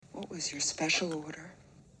was your special order?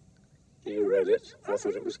 You read it. I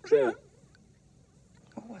thought it was clear.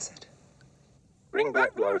 What was it? Bring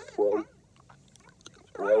back life form.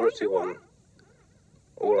 Priority 1.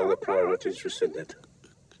 All other priorities rescinded.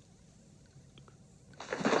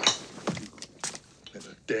 And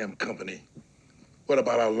a damn company. What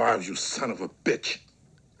about our lives, you son of a bitch?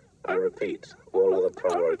 I repeat, all other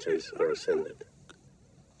priorities are rescinded.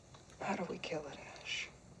 How do we kill it, Ash?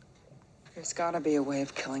 There's gotta be a way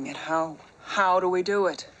of killing it. How? How do we do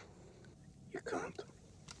it? You can't.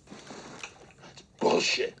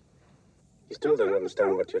 Bullshit. You still don't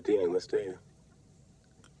understand what you're dealing with, do you?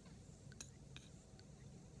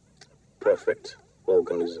 Perfect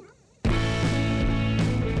organism.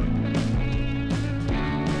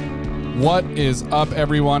 What is up,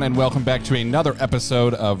 everyone, and welcome back to another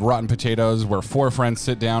episode of Rotten Potatoes, where four friends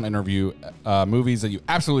sit down and review movies that you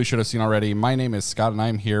absolutely should have seen already. My name is Scott, and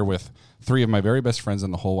I'm here with three of my very best friends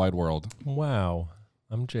in the whole wide world. Wow.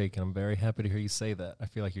 I'm Jake, and I'm very happy to hear you say that. I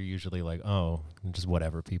feel like you're usually like, oh, just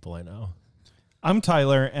whatever people I know. I'm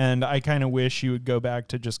Tyler, and I kind of wish you would go back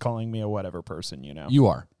to just calling me a whatever person, you know? You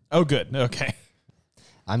are. Oh, good. Okay.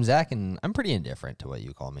 I'm Zach, and I'm pretty indifferent to what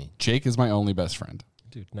you call me. Jake is my only best friend.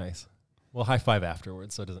 Dude, nice. Well, high five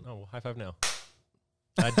afterwards, so it doesn't. Oh, well, high five now.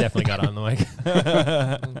 I definitely got on the mic.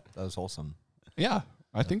 That was wholesome. Yeah,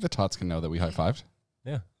 I think the tots can know that we high-fived.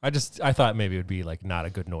 Yeah. I thought maybe it would be like not a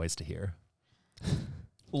good noise to hear.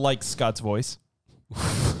 Like Scott's voice.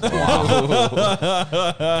 We're going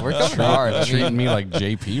hard. I mean, Treating me like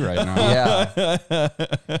JP right now. yeah. I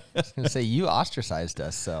was going to say, you ostracized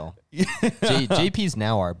us, so. JP's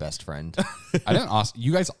now our best friend. I didn't.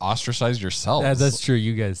 You guys ostracized yourselves. That's true.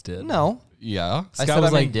 You guys did. No. Yeah. I Scott said was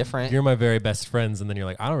I'm like, indifferent. You're my very best friends, and then you're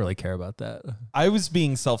like, I don't really care about that. I was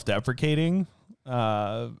being self-deprecating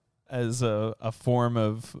as a form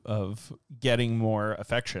of getting more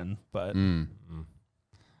affection, but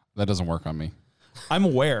That doesn't work on me. I'm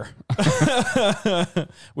aware,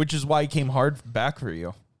 which is why it came hard back for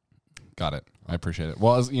you. Got it. I appreciate it.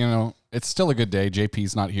 Well, you know, it's still a good day.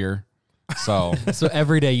 JP's not here. So, So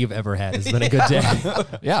every day you've ever had has been a good day.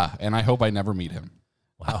 yeah, and I hope I never meet him.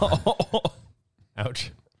 Wow.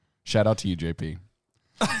 Ouch. Shout out to you, JP.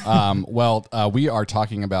 We are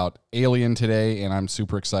talking about Alien today, and I'm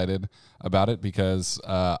super excited about it because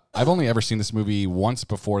I've only ever seen this movie once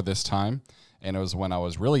before this time, and it was when I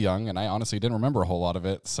was really young, and I honestly didn't remember a whole lot of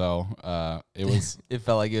it, so it was... It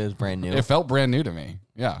felt like it was brand new. It felt brand new to me,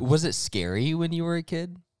 yeah. Was it scary when you were a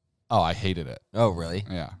kid? Oh, I hated it. Oh, really?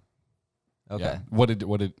 Yeah. Okay. Yeah. What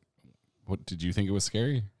did you think it was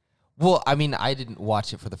scary? Well, I mean, I didn't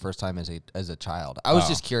watch it for the first time as a child. I was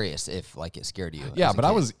just curious if, like, it scared you. Yeah, as a but I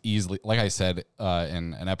kid. was easily, like I said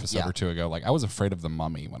in an episode Yeah. or two ago, like I was afraid of the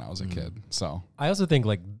Mummy when I was a kid. So I also think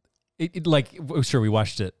sure, we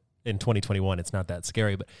watched it in 2021. It's not that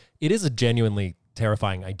scary, but it is a genuinely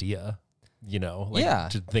terrifying idea, you know, like Yeah.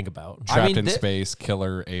 to think about. trapped mean, in space,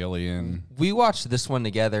 killer, alien. We watched this one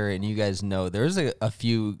together, and you guys know there's a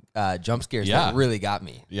few jump scares that really got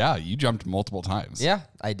me. Yeah, you jumped multiple times. Yeah,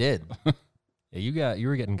 I did. Yeah, you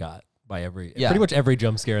were getting got by Yeah. pretty much every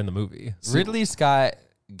jump scare in the movie. Ridley Scott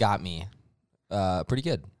got me pretty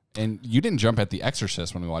good. And you didn't jump at The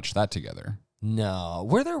Exorcist when we watched that together. No.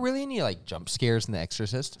 Were there really any, like, jump scares in The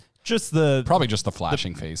Exorcist? Just the Probably just the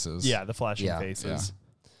flashing faces. the flashing Yeah. faces.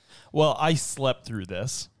 Well, I slept through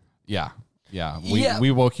this. Yeah. Yeah. Yeah.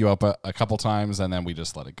 We woke you up a couple times and then we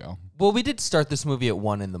just let it go. Well, we did start this movie at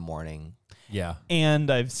 1 a.m. Yeah.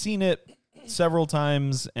 And I've seen it several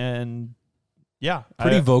times, and yeah,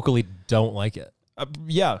 Pretty vocally don't like it.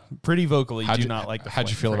 pretty vocally do not like the How'd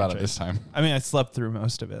you feel about it this time? I mean, I slept through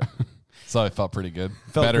most of it. So it felt pretty good.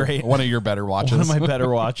 Felt better, great. One of your better watches. One of my better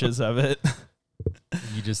watches of it.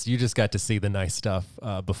 You just got to see the nice stuff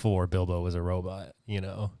before Bilbo was a robot, you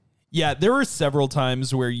know. Yeah, there were several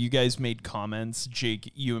times where you guys made comments, Jake,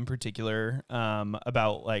 you in particular,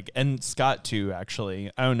 about like, and Scott too, actually.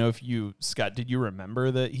 I don't know if Scott, did you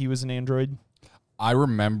remember that he was an android? I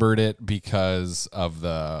remembered it because of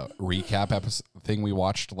the recap episode thing we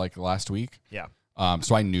watched like last week. Yeah.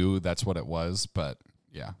 So I knew that's what it was, but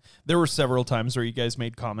yeah. There were several times where you guys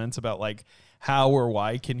made comments about like, how or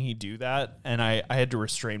why can he do that? And I had to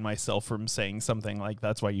restrain myself from saying something like,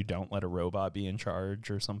 that's why you don't let a robot be in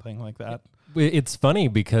charge or something like that. It's funny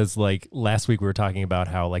because like last week we were talking about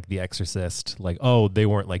how like The Exorcist, like, oh, they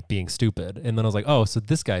weren't like being stupid. And then I was like, oh, so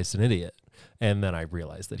this guy's an idiot. And then I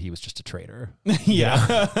realized that he was just a traitor.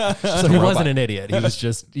 Yeah. So he wasn't an idiot.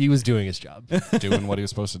 He was doing his job. Doing what he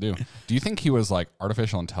was supposed to do. Do you think he was like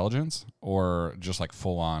artificial intelligence or just like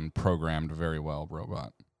full on programmed very well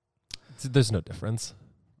robot? There's no difference.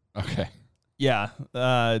 Okay. Yeah,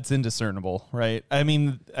 it's indiscernible, right? I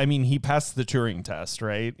mean, he passed the Turing test,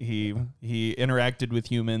 right? He interacted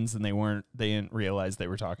with humans, and they didn't realize they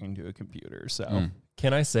were talking to a computer. So,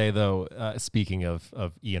 Can I say though, speaking of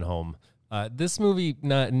Ian Holm, this movie,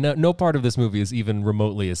 no part of this movie is even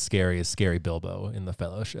remotely as Scary Bilbo in The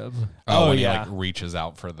Fellowship. When yeah. he like reaches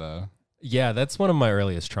out for the Yeah, that's one of my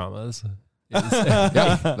earliest traumas.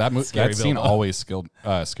 that scene Bilbo. always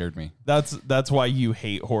scared me. that's why you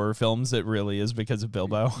hate horror films. It really is because of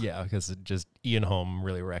Bilbo. Yeah, because it just Ian Holm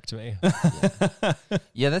really wrecked me.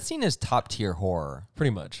 Yeah, that scene is top tier horror. Pretty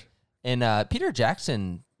much. And Peter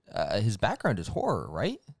Jackson, his background is horror,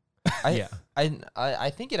 right? Yeah. I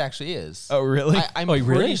think it actually is. Oh, really? I'm Oh, pretty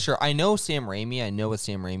really? sure. I know Sam Raimi. I know what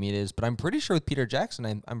Sam Raimi it is, but I'm pretty sure with Peter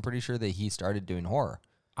Jackson, I'm pretty sure that he started doing horror.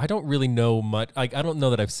 I don't really know much. Like, I don't know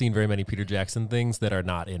that I've seen very many Peter Jackson things that are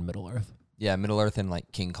not in Middle Earth. Yeah, Middle Earth and like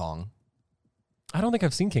King Kong. I don't think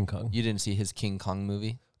I've seen King Kong. You didn't see his King Kong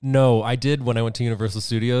movie? No, I did when I went to Universal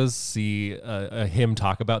Studios see him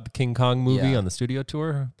talk about the King Kong movie Yeah. on the studio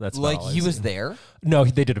tour. That's about Like all he I've was seen. there? No,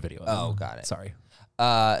 they did a video. of Oh, him. got it. Sorry.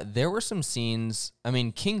 There were some scenes. I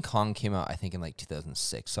mean, King Kong came out, I think, in like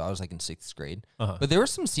 2006. So I was like in 6th grade. Uh-huh. But there were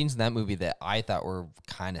some scenes in that movie that I thought were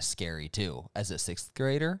kind of scary too, as a 6th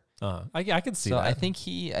grader. I can see So that. I think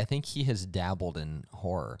he has dabbled in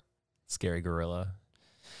horror. Scary Gorilla.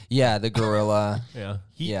 Yeah, the gorilla. Yeah.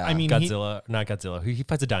 Yeah. I mean, Not Godzilla. He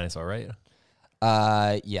fights a dinosaur, right?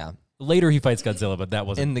 Yeah. Later he fights Godzilla, but that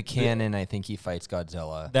wasn't In the canon, I think he fights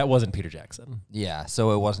Godzilla. that wasn't Peter Jackson. Yeah,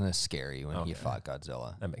 so it wasn't as scary when he Okay. fought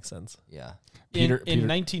Godzilla. That makes sense. Yeah. in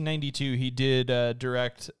 1992, he did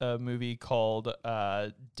direct a movie called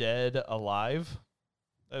Dead Alive.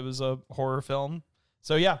 It was a horror film.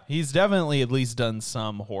 So yeah, he's definitely at least done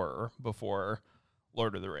some horror before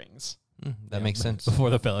Lord of the Rings. That makes sense. Before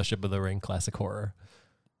the Fellowship of the Ring, classic horror.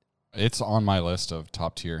 It's on my list of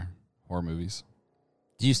top tier horror movies.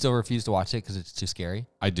 Do you still refuse to watch it because it's too scary?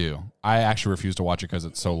 I do. I actually refuse to watch it because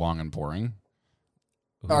it's so long and boring.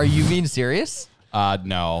 Are you being serious?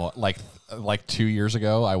 No, like 2 years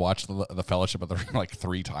ago, I watched the Fellowship of the Ring like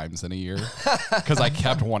 3 times in a year because I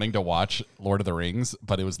kept wanting to watch Lord of the Rings,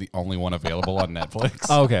 but it was the only one available on Netflix.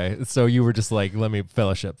 Okay, so you were just like, let me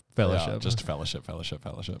Fellowship. Yeah, just Fellowship.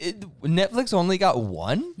 Netflix only got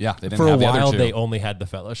one? Yeah, they didn't For a have the while, other 2. they only had the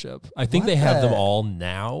Fellowship. I think What they have them the- all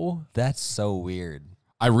now. That's so weird.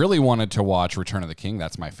 I really wanted to watch Return of the King.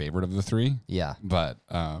 That's my favorite of the 3, Yeah. but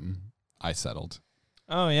I settled.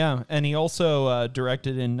 Oh yeah, and he also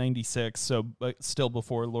directed in '96, so still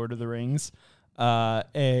before Lord of the Rings,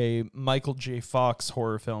 a Michael J. Fox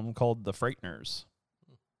horror film called The Frighteners.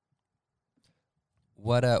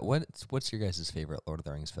 What's your guys' favorite Lord of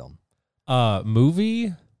the Rings film?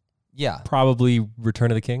 Movie, Yeah. probably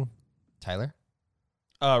Return of the King. Tyler?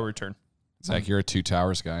 Return. Zach, you're a Two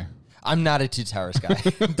Towers guy. I'm not a Two Towers guy.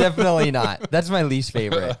 Definitely not. That's my least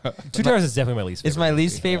favorite. Two Towers is definitely my least favorite. It's my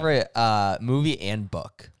least movie. favorite movie and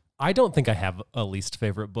book. I don't think I have a least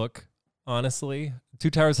favorite book, honestly. Two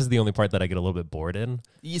Towers is the only part that I get a little bit bored in.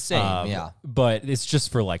 Same, yeah. But it's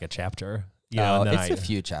just for like a chapter. You know, and then It's a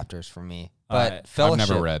few chapters for me. But I've Fellowship, I've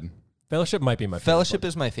never read. Fellowship might be my favorite Fellowship book.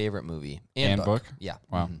 is my favorite movie And book? Yeah.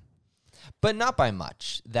 Wow. Mhm. But not by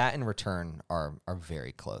much. That and Return are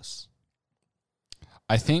very close.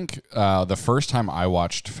 I think the first time I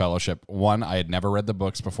watched Fellowship, one, I had never read the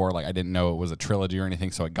books before. Like, I didn't know it was a trilogy or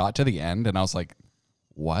anything. So it got to the end, and I was like,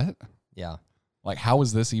 what? Yeah. Like, how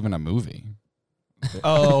is this even a movie?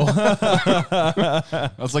 Oh,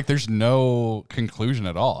 I was like, there's no conclusion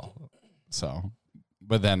at all. So,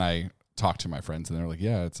 but then I talked to my friends, and they're like,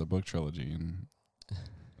 yeah, it's a book trilogy, and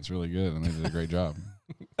it's really good, and they did a great job.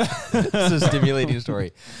 It's a stimulating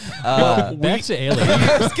story. Back to Alien.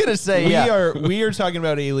 I was going to say, yeah. we are talking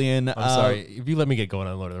about Alien. I'm sorry. If you let me get going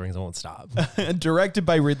on Lord of the Rings, I won't stop. Directed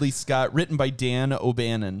by Ridley Scott, written by Dan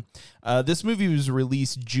O'Bannon. This movie was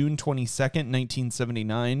released June 22nd,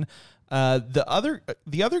 1979. The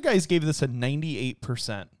other guys gave this a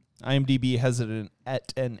 98%. IMDb has it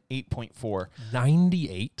at an 8.4.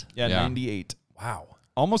 98? Yeah, Yeah. 98. Wow.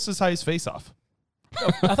 Almost as high as Face Off.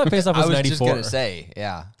 I thought Face Off was I was 94. just going to say,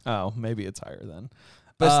 yeah. Oh, maybe it's higher then.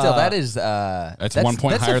 But still, that is... That's 1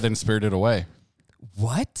 point that's higher than Spirited Away.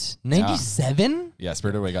 What? 97? Yeah,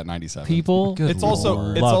 Spirited Away got 97. People, Good It's also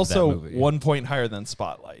Lord. it's Love also that movie. 1 point higher than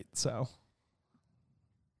Spotlight. So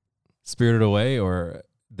Spirited Away or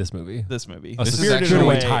this movie? this movie, Oh, so Spirited Spirited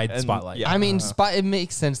Away Away tied and- Spotlight. Yeah. I mean, it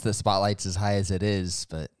makes sense that Spotlight's as high as it is,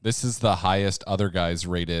 but... This is the highest other guys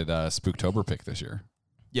rated Spooktober pick this year.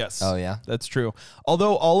 yes. Oh, yeah? That's true.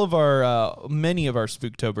 Although all of our many of our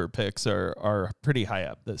Spooktober picks are pretty high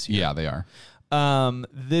up this year. Yeah, they are.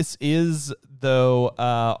 This is, though,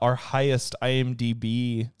 our highest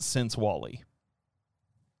IMDb since Wall-E.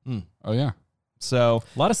 Oh yeah, So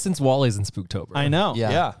A lot of since Wally's in Spooktober. I know, Yeah.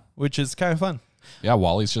 yeah, which is kind of fun. yeah.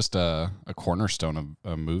 Wally's just a cornerstone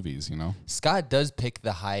of movies. You know, Scott does pick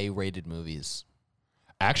the high-rated movies.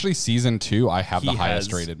 actually, season 2, I have the He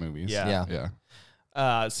highest has. rated movies. Yeah.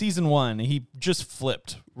 yeah. Season 1, he just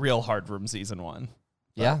flipped real hard from season 1.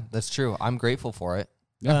 Yeah, that's true. I'm grateful for it.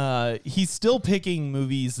 He's still picking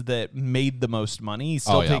movies that made the most money. He's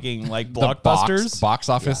still Oh, yeah. picking like The blockbusters. box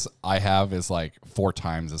office I have is like 4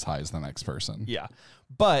 times as high as the next person. Yeah.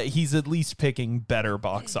 But he's at least picking better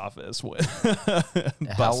box office with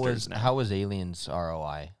busters now. How was Aliens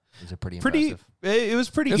ROI? Is it pretty Pretty impressive? it was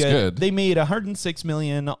pretty It's good. They made $106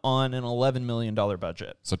 million on an $11 million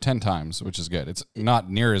budget. So 10 times, which is good. It's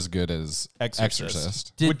not near as good as Exorcist.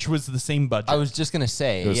 Exorcist. Which was the same budget. I was just gonna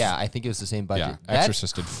say, was- yeah, I think it was the same budget. Yeah, That's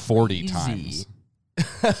Exorcist did 40 crazy.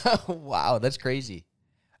 times. Wow, that's crazy.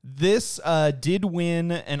 This did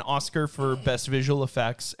win an Oscar for Best Visual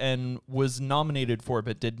Effects and was nominated for,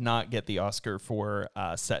 but did not get the Oscar for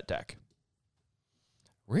set deck.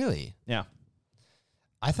 Really? Yeah.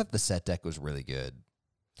 I thought the set deck was really good.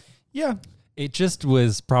 Yeah. It just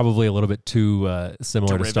was probably a little bit too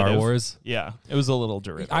similar to Star Derivative. Wars. Yeah. It was a little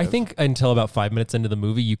derivative. I think until about 5 minutes into the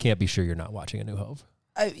movie, you can't be sure you're not watching A New Hope.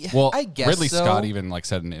 Well, I guess Ridley so. Scott even like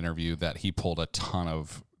said in an interview that he pulled a ton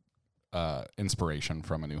of inspiration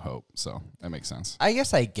from A New Hope. So that makes sense. I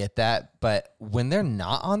guess I get that, but when they're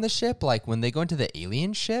not on the ship, like when they go into the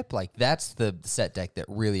alien ship, like that's the set deck that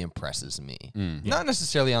really impresses me. Not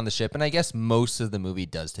necessarily on the ship, and I guess most of the movie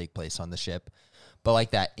does take place on the ship, but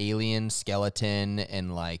like that alien skeleton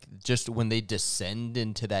and like just when they descend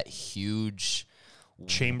into that huge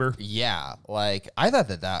chamber. yeah, like I thought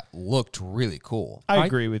that looked really cool. I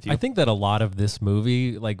agree with you. I think that a lot of this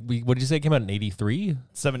movie, like what did you say, it came out in 83?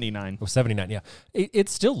 79. Oh, 79, yeah. It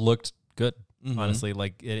still looked good, honestly.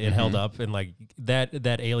 Like it held up, and like that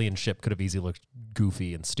alien ship could have easily looked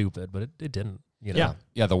goofy and stupid, but it didn't. You know? Yeah.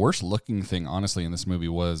 Yeah, the worst looking thing, honestly, in this movie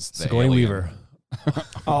was the Sigourney alien. Weaver.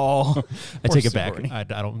 Oh, I take it Sigourney.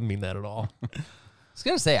 back. I don't mean that at all. I was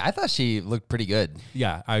gonna say I thought she looked pretty good.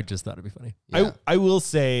 Yeah, I just thought it'd be funny. Yeah. I will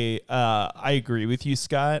say I agree with you,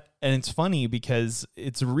 Scott, and it's funny because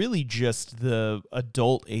it's really just the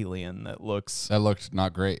adult alien that looks. That looked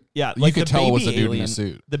not great. Yeah, you like could the tell it was a baby dude in alien- a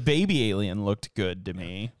suit. The baby alien looked good to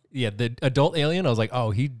me. Yeah, the adult alien, I was like,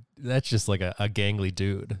 oh, that's just like a gangly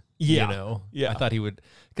dude. Yeah. You know? Yeah. I thought he would,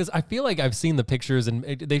 because I feel like I've seen the pictures and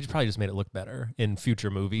they probably just made it look better in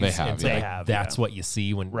future movies. They have, And so, yeah. like, They have, that's yeah. what you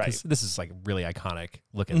see when, Right. 'cause this is like a really iconic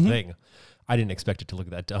looking thing. I didn't expect it to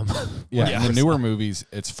look that dumb. Yeah, Yeah. in the newer movies,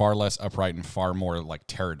 it's far less upright and far more like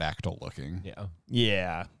pterodactyl looking.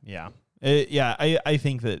 Yeah. Yeah. I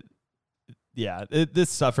think that. Yeah, this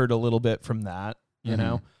suffered a little bit from that. You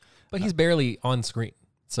know. But he's barely on screen.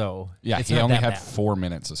 So Yeah, it's he not only that had bad. 4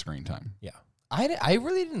 minutes of screen time. Yeah. I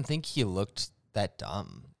really didn't think he looked that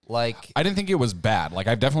dumb. Like I didn't think it was bad. Like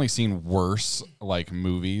I've definitely seen worse like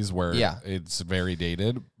movies where Yeah. it's very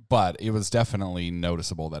dated, but it was definitely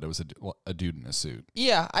noticeable that it was a dude in a suit.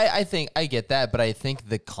 yeah, I think I get that, but I think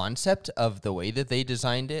the concept of the way that they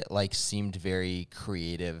designed it like seemed very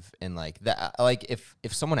creative and like that. Like if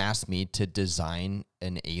someone asked me to design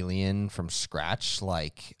an alien from scratch,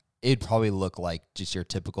 like it'd probably look like just your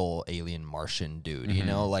typical alien Martian dude. You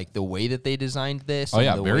know, like the way that they designed this. Oh, and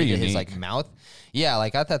yeah, the very way that his unique. like mouth. Yeah,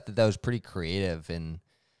 like I thought that was pretty creative, and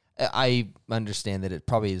I understand that it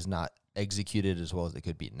probably is not executed as well as it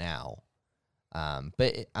could be now.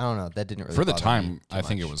 But I don't know. That didn't really For the bother me time, too I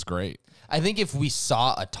think it much. was great. I think if we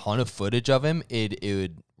saw a ton of footage of him, it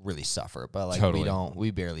would really suffer. But like Totally. we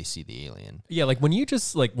barely see the alien. Yeah, like when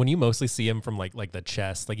you mostly see him from like the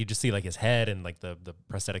chest, like you just see like his head and like the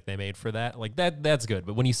prosthetic they made for that, like that's good.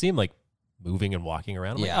 But when you see him like moving and walking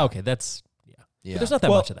around, I'm Yeah. like, okay, that's Yeah. But there's not that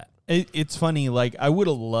Well, much of that. It's funny. Like I would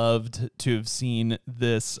have loved to have seen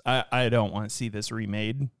this. I don't want to see this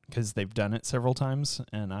remade because they've done it several times,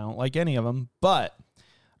 and I don't like any of them. But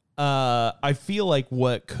I feel like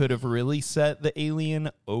what could have really set the alien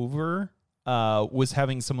over was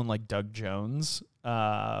having someone like Doug Jones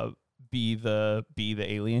be the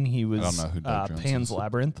alien. He was don't know who Doug Jones Pan's is.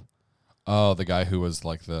 Labyrinth. Oh, the guy who was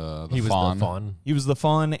like the He was fawn. the fawn. He was the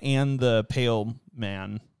fawn and the pale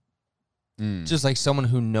man. Just like someone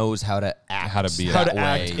who knows how to act, How to be How that to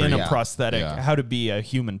act way. in Yeah. a prosthetic. Yeah. How to be a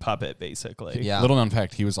human puppet, basically. Yeah. Little known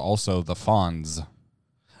fact, he was also the Fonz.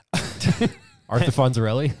 Arthur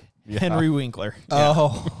Fonzarelli. Henry Winkler.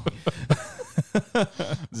 Oh,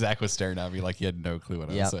 Zach was staring at me like he had no clue what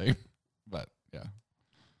I Yep. was saying. But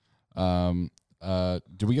yeah.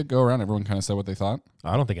 Did we go around? Everyone kind of said what they thought.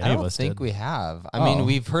 I don't think any I of don't us think did. we have. I Oh. mean,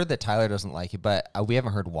 we've heard that Tyler doesn't like it, but we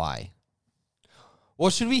haven't heard why. Well,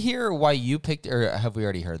 should we hear why you picked, or have we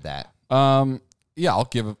already heard that? Yeah, I'll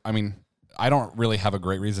give. I mean, I don't really have a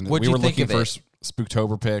great reason. What'd We you were think looking of for it?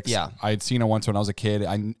 Spooktober picks. Yeah. I had seen it once when I was a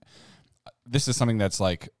kid. This is something that's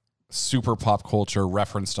like super pop culture,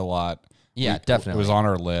 referenced a lot. Yeah, It definitely. was on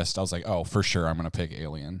our list. I was like, oh, for sure, I'm going to pick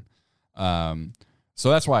Alien. So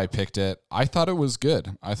that's why I picked it. I thought it was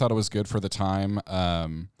good. I thought it was good for the time.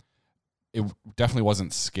 It definitely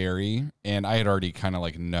wasn't scary, and I had already kind of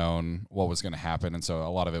like known what was going to happen, and so a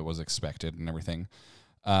lot of it was expected and everything.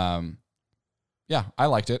 Yeah, I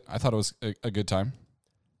liked it. I thought it was a good time.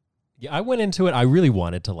 Yeah, I went into it. I really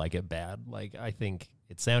wanted to like it bad. Like, I think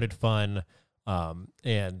it sounded fun,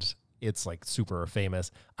 and it's like super famous.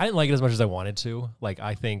 I didn't like it as much as I wanted to. Like,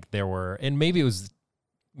 I think there were, and maybe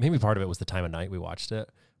part of it was the time of night we watched it.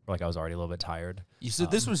 Where like I was already a little bit tired. So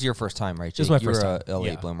this was your first time, right? This was Jake? my You first were time. a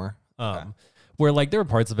late Yeah. bloomer. Where like there were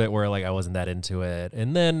parts of it where like I wasn't that into it,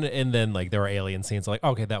 and then like there were alien scenes. Like,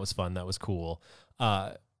 okay, that was fun. That was cool.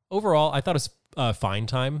 Overall, I thought it was a fine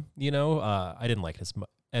time. You know, I didn't like it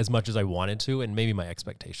as much as I wanted to, and maybe my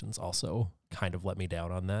expectations also kind of let me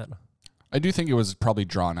down on that. I do think it was probably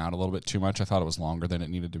drawn out a little bit too much. I thought it was longer than it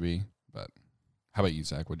needed to be. But how about you,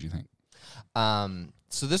 Zach? What do you think?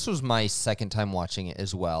 So this was my second time watching it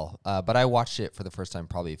as well, but I watched it for the first time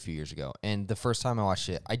probably a few years ago. And the first time I watched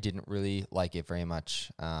it, I didn't really like it very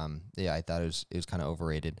much. Yeah, I thought it was kind of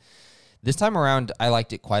overrated. This time around, I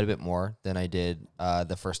liked it quite a bit more than I did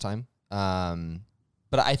the first time.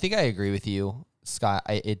 But I think I agree with you, Scott.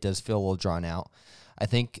 It does feel a little drawn out. I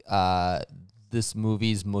think this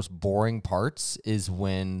movie's most boring parts is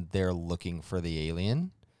when they're looking for the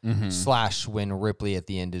alien. / when Ripley at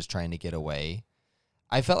the end is trying to get away.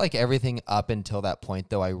 I felt like everything up until that point,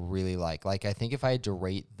 though, I really like. Like, I think if I had to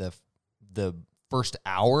rate the first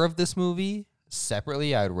hour of this movie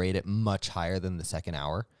separately, I would rate it much higher than the second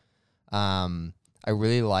hour. I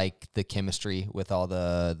really like the chemistry with all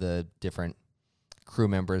the different crew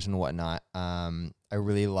members and whatnot. I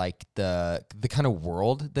really like the kind of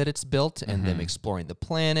world that it's built and them exploring the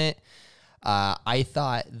planet. I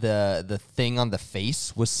thought the thing on the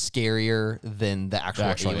face was scarier than the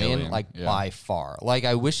actual alien, like yeah. by far. Like,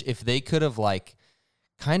 I wish if they could have like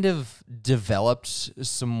kind of developed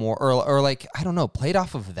some more, or like, I don't know, played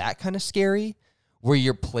off of that kind of scary, where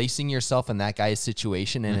you're placing yourself in that guy's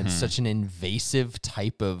situation and it's such an invasive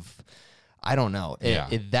type of, I don't know.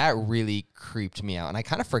 That really creeped me out. And I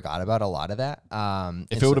kind of forgot about a lot of that.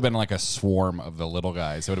 If it would have been like a swarm of the little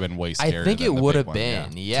guys, it would have been way scarier. I think than it the would big have one.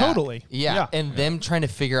 been. Yeah. Yeah. Totally. Yeah. Yeah. And them trying to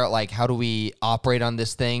figure out, like, how do we operate on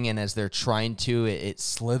this thing? And as they're trying to, it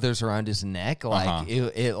slithers around his neck. Like,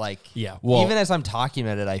 it like, Yeah. Well, even as I'm talking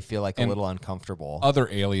about it, I feel like a and little uncomfortable. Other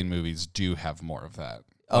alien movies do have more of that.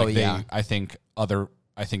 Oh, Like, yeah. I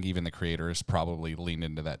think even the creators probably leaned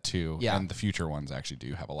into that too. Yeah. And the future ones actually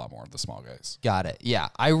do have a lot more of the small guys. Got it. Yeah.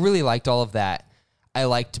 I really liked all of that. I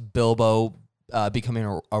liked Bilbo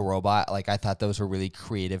becoming a robot. Like, I thought that was a really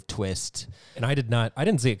creative twist. And I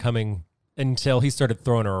didn't see it coming until he started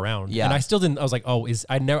throwing her around. Yeah. And I still didn't. I was like,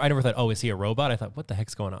 I never thought, is he a robot? I thought, what the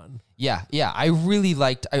heck's going on? Yeah, yeah. I really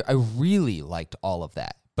liked all of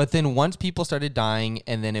that. But then once people started dying,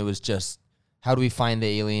 and then it was just, how do we find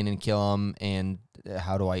the alien and kill him, and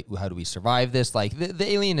how do we survive this? Like, the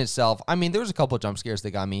alien itself, I mean, there was a couple of jump scares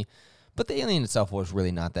that got me, but the alien itself was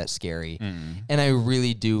really not that scary. And I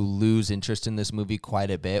really do lose interest in this movie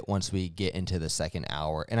quite a bit once we get into the second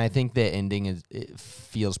hour. And I think the ending it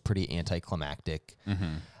feels pretty anticlimactic.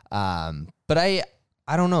 But I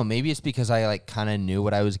don't know. Maybe it's because I like kind of knew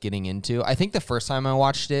what I was getting into. I think the first time I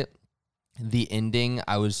watched it, the ending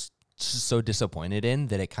I was just so disappointed in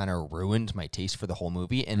that it kind of ruined my taste for the whole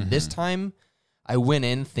movie. And this time I went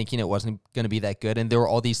in thinking it wasn't going to be that good. And there were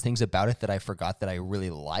all these things about it that I forgot that I really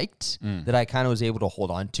liked that I kind of was able to hold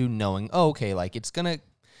on to, knowing, oh, okay, like the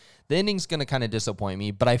ending's going to kind of disappoint me,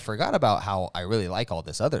 but I forgot about how I really like all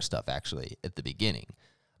this other stuff actually at the beginning.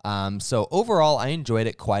 So overall, I enjoyed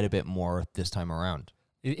it quite a bit more this time around.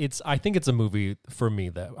 I think it's a movie for me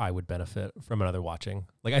that I would benefit from another watching.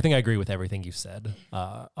 Like, I think I agree with everything you said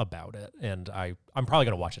about it, and I'm probably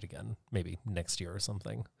gonna watch it again, maybe next year or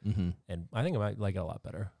something. And I think I might like it a lot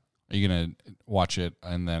better. Are you going to watch it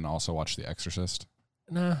and then also watch The Exorcist?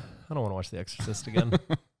 Nah, I don't want to watch The Exorcist again.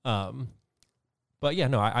 But yeah,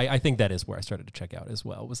 no, I think that is where I started to check out as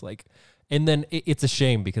well. Was like, and then it's a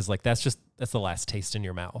shame because like that's the last taste in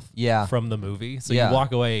your mouth. Yeah. From the movie, so Yeah. you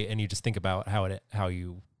walk away and you just think about how we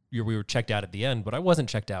were checked out at the end, but I wasn't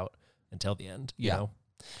checked out until the end. You know.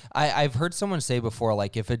 I've heard someone say before,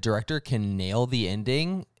 like if a director can nail the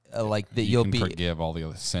ending, like that You you'll can be forgive all the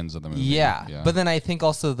other sins of the movie. yeah. But then I think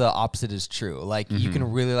also the opposite is true. Like you can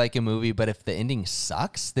really like a movie, but if the ending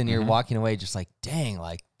sucks, then you're walking away just like, dang,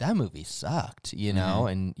 like that movie sucked, you know?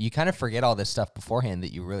 And you kind of forget all this stuff beforehand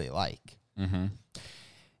that you really like.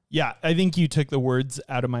 Yeah, I think you took the words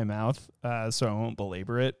out of my mouth, so I won't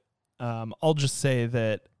belabor it. I'll just say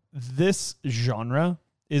that this genre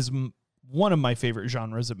is one of my favorite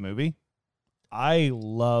genres of movie. I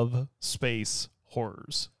love space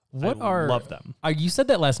horrors. Love them. You said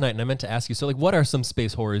that last night, and I meant to ask you. So, like, what are some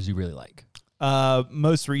space horrors you really like?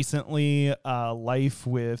 Most recently, Life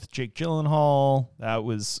with Jake Gyllenhaal. That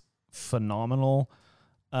was phenomenal.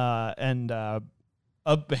 And a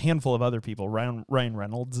handful of other people. Ryan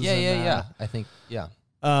Reynolds is in that. I think, yeah.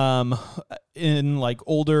 In like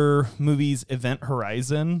older movies, Event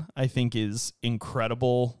Horizon, I think is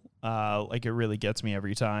incredible. Like it really gets me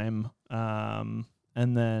every time. And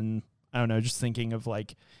then I don't know, just thinking of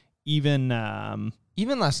like even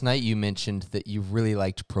last night you mentioned that you really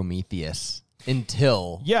liked Prometheus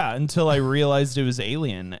until I realized it was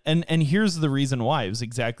Alien. And here's the reason why. It was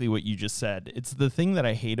exactly what you just said. It's the thing that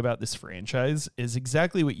I hate about this franchise is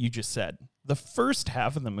exactly what you just said. The first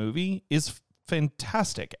half of the movie is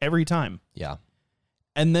fantastic every time. Yeah.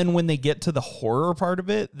 And then when they get to the horror part of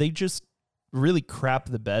it, they just really crap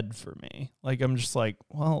the bed for me. Like I'm just like,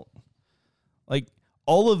 well, like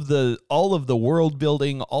all of the world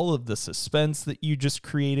building, all of the suspense that you just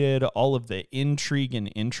created, all of the intrigue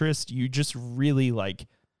and interest, you just really like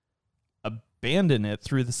abandon it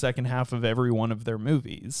through the second half of every one of their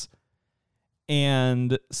movies.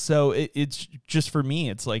 And so it's just, for me,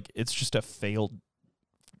 it's like, it's just a failed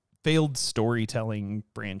storytelling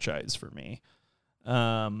franchise for me.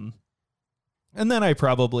 And then I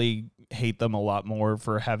probably hate them a lot more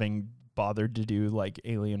for having bothered to do like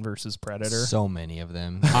Alien versus Predator. So many of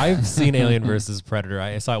them. I've seen Alien versus Predator.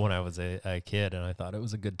 I saw it when I was a kid, and I thought it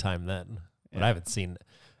was a good time then. But I haven't seen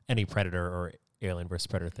any Predator or Alien versus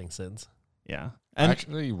Predator thing since. Yeah. I And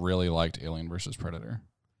actually really liked Alien versus Predator.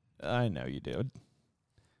 I know you do.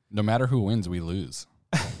 No matter who wins, we lose.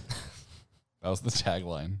 That was the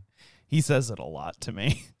tagline. He says it a lot to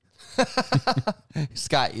me.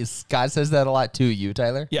 Scott says that a lot too. You,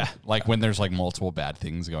 Tyler? Yeah. Like when there's like multiple bad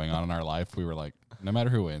things going on in our life, we were like, no matter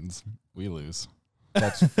who wins, we lose.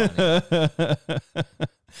 That's funny.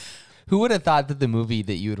 Who would have thought that the movie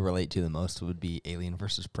that you would relate to the most would be Alien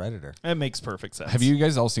versus Predator? It makes perfect sense. Have you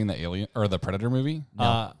guys all seen the Alien or the Predator movie?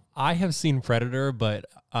 I have seen Predator, but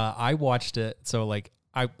I watched it. So like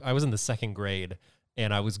I was in the second grade,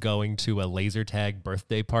 and I was going to a laser tag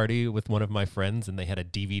birthday party with one of my friends, and they had a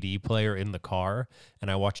DVD player in the car, and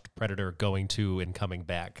I watched Predator going to and coming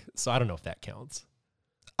back. So I don't know if that counts.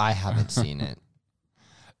 I haven't seen it.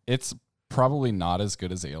 It's probably not as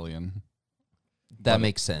good as Alien, That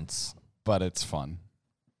makes sense. but it's fun,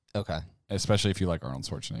 Okay. especially if you like Arnold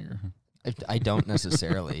Schwarzenegger. I don't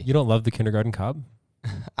necessarily. You don't love the Kindergarten Cop?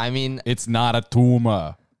 I mean, It's not a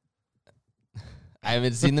tumor. I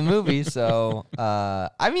haven't seen the movie, so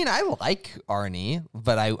I mean, I like Arnie,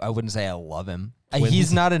 but I wouldn't say I love him.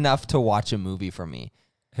 He's not enough to watch a movie for me.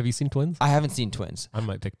 Have you seen Twins? I haven't seen Twins. I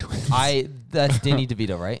might pick Twins. That's Danny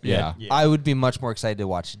DeVito, right? Yeah. I would be much more excited to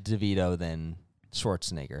watch DeVito than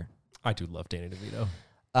Schwarzenegger. I do love Danny DeVito.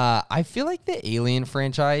 I feel like the Alien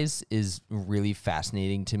franchise is really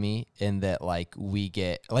fascinating to me in that, like, we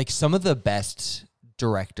get, like, some of the best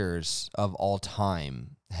directors of all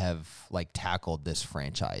time have, like, tackled this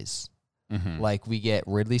franchise. Like, we get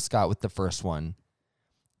Ridley Scott with the first one.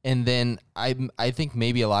 And then I think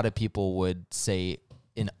maybe a lot of people would say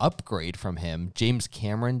an upgrade from him. James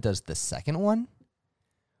Cameron does the second one,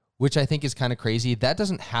 which I think is kind of crazy. That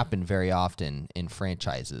doesn't happen very often in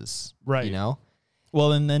franchises. Right. You know?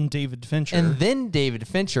 Well, and then David Fincher. And then David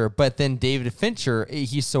Fincher, but then David Fincher,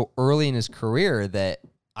 he's so early in his career that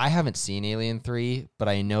I haven't seen Alien 3, but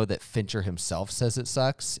I know that Fincher himself says it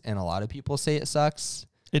sucks, and a lot of people say it sucks.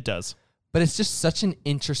 It does. But it's just such an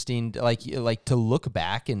interesting, like to look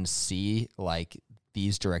back and see like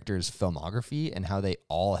these directors' filmography and how they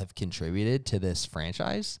all have contributed to this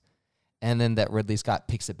franchise, and then that Ridley Scott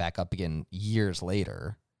picks it back up again years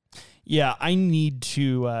later. Yeah, I need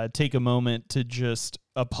to take a moment to just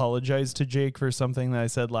apologize to Jake for something that I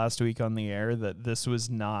said last week on the air, that this was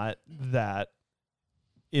not that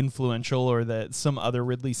influential, or that some other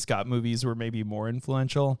Ridley Scott movies were maybe more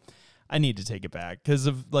influential. I need to take it back because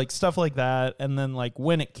of like stuff like that. And then like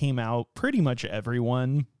when it came out, pretty much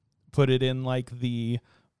everyone put it in like the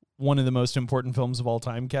one of the most important films of all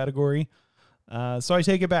time category. So I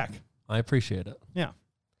take it back. I appreciate it. Yeah.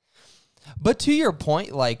 But to your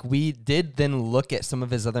point, like we did then look at some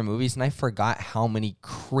of his other movies, and I forgot how many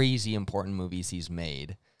crazy important movies he's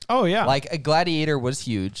made. Oh yeah. Like a Gladiator was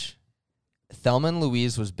huge. Thelma and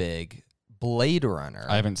Louise was big. Blade Runner.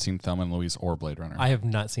 I haven't seen Thelma and Louise or Blade Runner. I have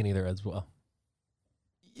not seen either as well.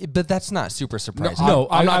 But that's not super surprising. No,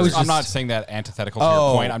 I'm I was I'm just- not saying that antithetical to Oh.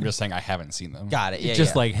 your point. I'm just saying I haven't seen them. Got it. Yeah,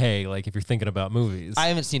 just yeah. like, hey, like if you're thinking about movies. I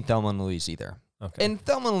haven't seen Thelma and Louise either. Okay. And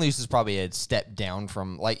Thelma and Louise is probably a step down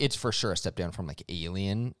from, like, it's for sure a step down from like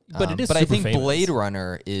Alien. But it is But I super think famous. Blade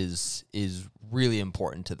Runner is really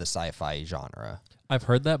important to the sci-fi genre. I've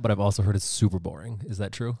heard that, but I've also heard it's super boring. Is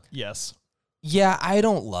that true? yes. Yeah, I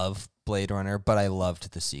don't love Blade Runner, but I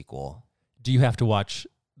loved the sequel. Do you have to watch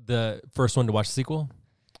the first one to watch the sequel?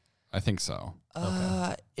 I think so.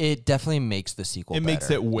 It definitely makes the sequel. It makes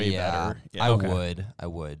better. it way Yeah, better. Yeah. Okay. I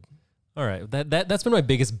would. All right, that's been my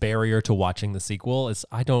biggest barrier to watching the sequel. Is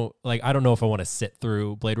I don't know if I want to sit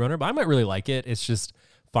through Blade Runner, but I might really like it. It's just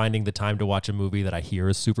finding the time to watch a movie that I hear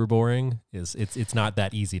is super boring. It's not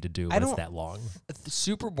that easy to do when it's that long.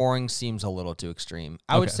 Super boring seems a little too extreme.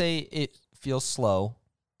 I would Okay. say it feels slow.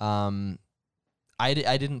 I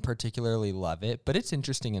didn't particularly love it, but it's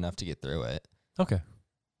interesting enough to get through it. Okay,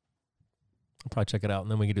 I'll probably check it out,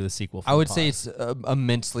 and then we can do the sequel. I would say it's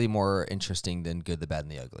immensely more interesting than Good, the Bad,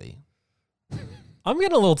 and the Ugly. I'm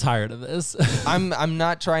getting a little tired of this. I'm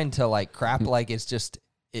not trying to like crap. Like it's just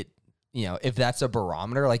it. You know, if that's a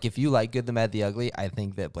barometer, like if you like Good, the Bad, the Ugly, I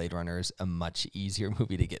think that Blade Runner is a much easier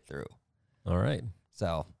movie to get through. All right.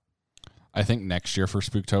 So I think next year for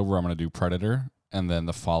Spooktober, I'm going to do Predator. And then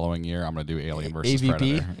the following year, I'm going to do Alien versus AVP?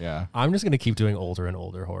 Predator. Yeah. I'm just gonna keep doing older and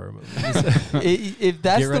older horror movies. if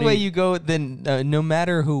that's Get the ready. way you go, then no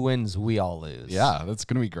matter who wins, we all lose. Yeah, that's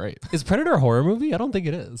going to be great. Is Predator a horror movie? I don't think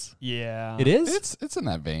it is. Yeah. It is? It's in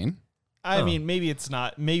that vein. I Oh. mean, maybe it's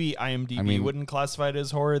not. Maybe IMDb I mean- wouldn't classify it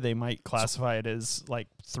as horror. They might classify it as like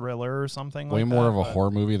thriller or something. Way like more that, of a but-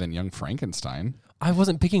 horror movie than Young Frankenstein. I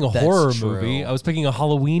wasn't picking a That's horror true. movie. I was picking a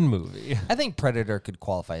Halloween movie. I think Predator could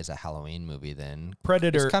qualify as a Halloween movie then.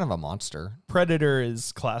 Predator. It's kind of a monster. Predator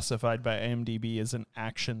is classified by IMDb as an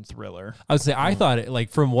action thriller. I would say I thought it,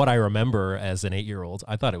 like, from what I remember as an 8-year-old,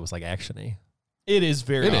 I thought it was like actiony. It is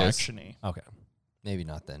very It is. actiony. Okay. Maybe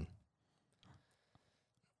not then.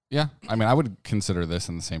 Yeah, I mean, I would consider this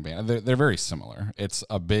in the same vein. They're very similar. It's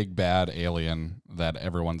a big bad alien that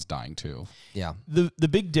everyone's dying to. Yeah. The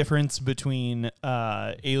big difference between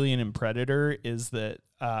Alien and Predator is that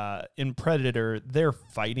in Predator they're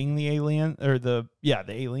fighting the alien or the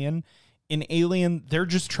alien. In Alien, they're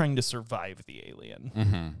just trying to survive the alien.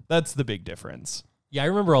 Mm-hmm. That's the big difference. Yeah, I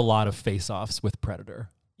remember a lot of face-offs with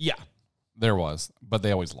Predator. Yeah. There was, but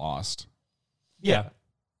they always lost. Yeah.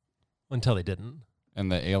 Until they didn't. And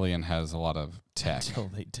the alien has a lot of tech. Until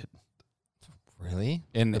they didn't. Really?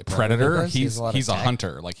 In The Predator Predator, does? He has he's a lot of he's a tech?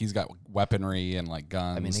 hunter. Like he's got weaponry and like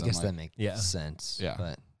guns. I mean, I and, guess like- that makes Yeah. sense. Yeah.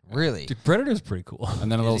 But really? Dude, Predator's pretty cool. And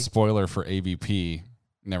then a little Is he? spoiler for AVP.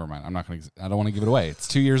 Never mind. I'm not gonna. I don't want to give it away. It's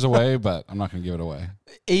 2 years away, but I'm not gonna give it away.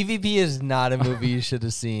 AVP is not a movie you should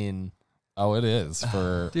have seen. Oh, it is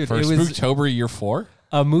for Dude, for it was- Spooktober year 4.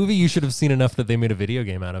 A movie you should have seen enough that they made a video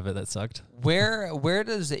game out of it that sucked. Where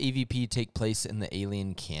does the AVP take place in the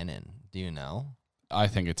Alien canon? Do you know? I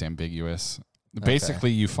think it's ambiguous.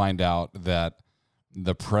 Basically, you find out that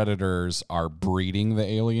the predators are breeding the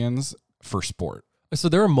aliens for sport. So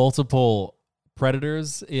there are multiple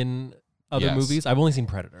Predators in other Yes. movies. I've only seen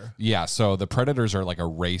Predator. Yeah, so the predators are like a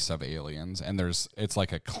race of aliens, and it's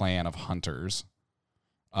like a clan of hunters.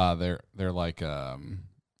 They're like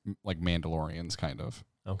Mandalorians kind of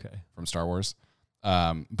Okay. from Star Wars.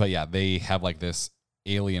 But yeah, they have like this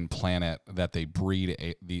alien planet that they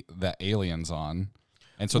breed the aliens on,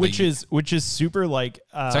 and so which is super like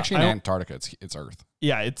it's actually I in don't- Antarctica. It's Earth.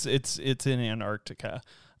 Yeah, it's in Antarctica.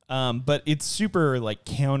 But it's super like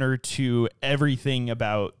counter to everything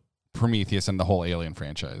about Prometheus and the whole Alien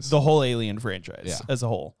franchise. the whole Alien franchise Yeah. as a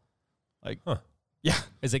whole. Like, Huh. yeah.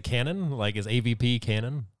 Is it canon? Like, is AVP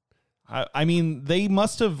canon? I mean, they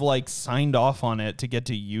must have like signed off on it to get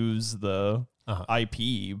to use the Uh-huh.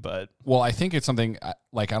 IP, but Well, I think it's something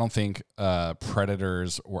like I don't think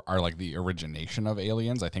predators are like the origination of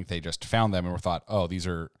aliens. I think they just found them and were thought, oh, these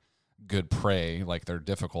are good prey. Like they're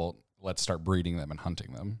difficult. Let's start breeding them and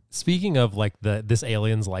hunting them. Speaking of like this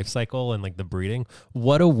alien's life cycle and like the breeding,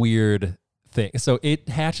 what a weird thing. So it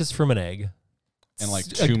hatches from an egg, And like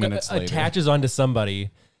 2 minutes later, attaches onto somebody,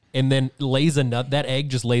 and then lays another. That egg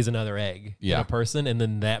just lays another egg in Yeah. a person, and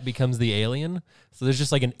then that becomes the alien. So there's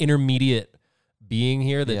just like an intermediate being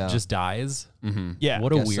here that Yeah. just dies. Mhm. yeah.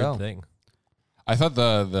 What a guess weird so. thing. I thought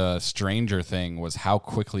the stranger thing was how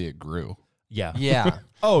quickly it grew. Yeah. Yeah.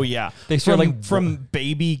 Oh yeah, They showed, like, from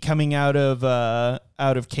baby coming out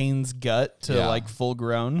of Kane's gut to Yeah. like full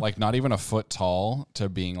grown. Like not even a foot tall to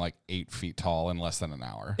being like 8 feet tall in less than an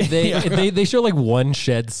hour. They show like one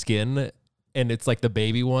shed skin, and it's like the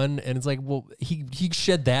baby one, and it's like, well, he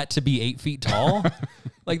shed that to be 8 feet tall.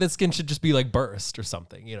 Like that skin should just be like burst or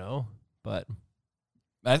something, you know. But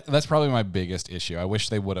That's probably my biggest issue. I wish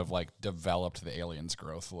they would have like developed the alien's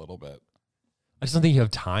growth a little bit. I just don't think you have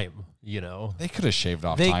time, you know. They could have shaved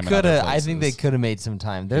off They time. could in have. other I think they places. could have made some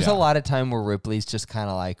time. There's Yeah. a lot of time where Ripley's just kind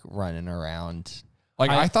of like running around. Like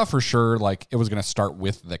I thought for sure, like it was gonna start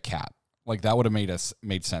with the cat. Like that would have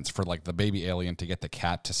made sense for like the baby alien to get the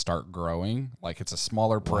cat to start growing. Like it's a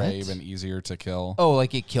smaller prey What? and easier to kill. Oh,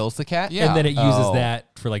 like it kills the cat? Yeah. And then it uses Oh. that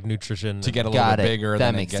for like nutrition To get a little Got bit it. bigger, That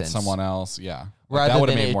then it makes gets sense. someone else. Yeah, Like, Rather that would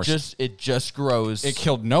have than made more. it just grows. It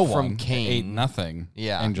killed no from one. Kane. It ate nothing.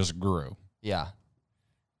 Yeah. and just grew. Yeah.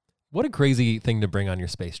 What a crazy thing to bring on your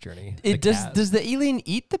space journey. the It does. cat. Does the alien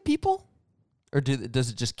eat the people, or does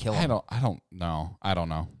it just kill them? I don't know. I don't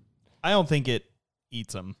know. I don't think it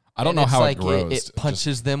eats them. I don't And know it's how like it grows. It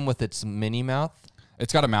punches them with its mini mouth.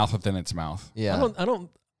 It's got a mouth within its mouth. Yeah.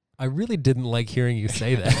 I really didn't like hearing you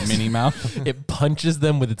say that. Mini mouth. It punches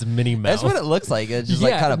them with its mini mouth. That's what it looks like. It just like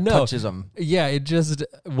Yeah, kind of no. punches them. Yeah, it just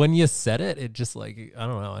when you said it, it just like I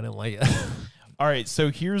don't know, I didn't like it. All right, so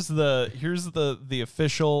here's the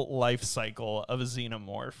official life cycle of a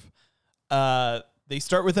xenomorph. They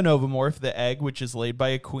start with an ovomorph, the egg, which is laid by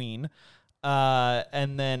a queen.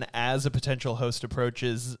 And then as a potential host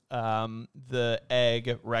approaches, the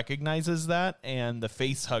egg recognizes that, and the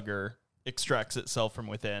face hugger extracts itself from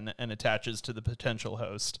within and attaches to the potential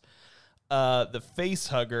host. The face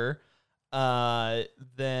hugger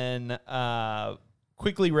then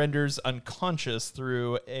quickly renders unconscious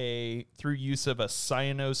through use of a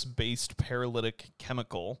cyanose-based paralytic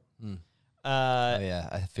chemical. Oh yeah,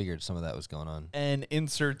 I figured some of that was going on. And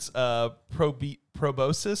inserts proboscis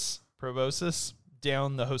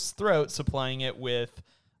down the host's throat, supplying it with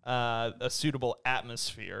a suitable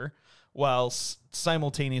atmosphere, while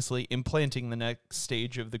simultaneously implanting the next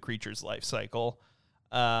stage of the creature's life cycle.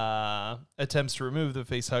 Attempts to remove the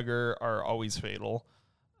facehugger are always fatal,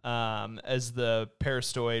 as the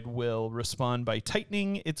parastoid will respond by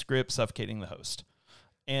tightening its grip, suffocating the host.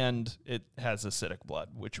 And it has acidic blood,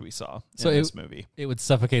 which we saw in this movie. It would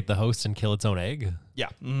suffocate the host and kill its own egg. Yeah.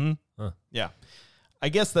 Mm-hmm. Huh. Yeah. I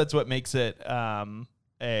guess that's what makes it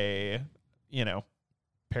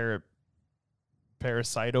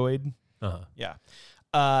parasitoid. Uh-huh. Yeah.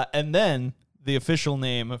 And then the official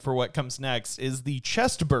name for what comes next is the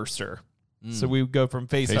chest burster. So we go from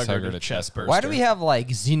facehugger to chest burster. Why do we have like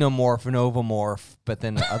xenomorph and ovomorph, but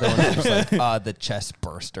then the other one is like the chest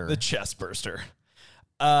burster? the chest burster?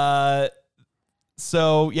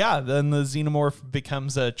 So yeah, then the xenomorph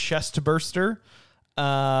becomes a chest burster.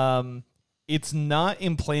 It's not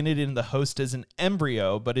implanted in the host as an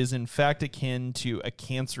embryo, but is in fact akin to a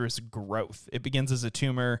cancerous growth. It begins as a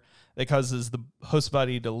tumor that causes the host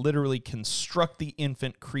body to literally construct the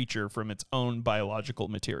infant creature from its own biological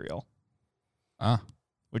material,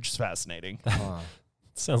 which is fascinating.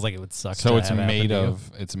 Sounds like it would suck. So to it's have happen made to you.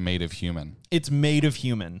 of human. It's made of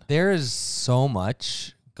human. There is so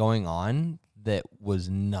much going on that was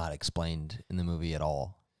not explained in the movie at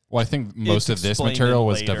all. Well, I think most It's of this explained material in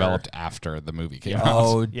was later. developed after the movie came out.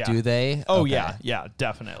 Oh, Yeah. do they? Oh Okay. yeah,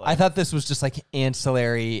 definitely. I thought this was just like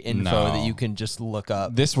ancillary info No. that you can just look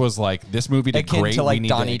up. This was like, this movie did Akin great. to, like, we need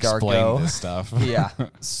Donnie to explain Darko. this stuff. Yeah.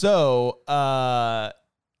 So,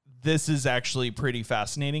 this is actually pretty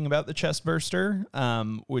fascinating about the chest burster,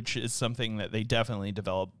 which is something that they definitely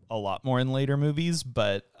develop a lot more in later movies.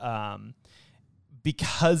 But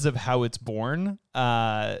because of how it's born,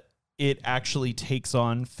 it actually takes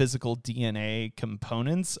on physical DNA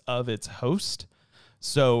components of its host.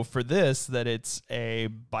 So for this, that it's a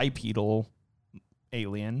bipedal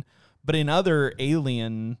alien. But in other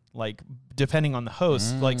alien, like depending on the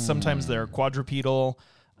host, like sometimes they're quadrupedal,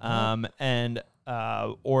 and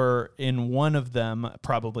or in one of them,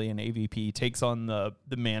 probably an AVP, takes on the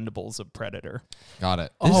mandibles of Predator. Got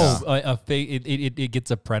it. Oh, it gets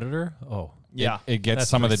a predator. Oh, Yeah. It gets That's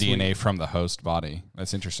some of the pretty DNA from the host body.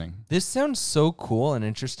 That's interesting. This sounds so cool and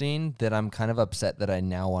interesting that I'm kind of upset that I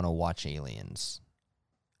now want to watch Aliens.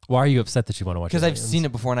 why are you upset that you want to watch? Because I've Aliens? seen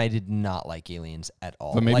it before and I did not like Aliens at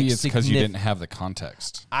all. But maybe Like, it's because you didn't have the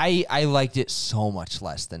context. I liked it so much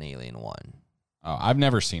less than Alien 1. Oh, I've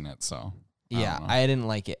never seen it, so. Yeah, don't know. I didn't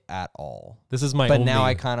like it at all. This is my But only, now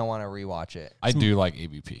I kind of want to rewatch it. I do like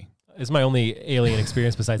AVP. It's my only alien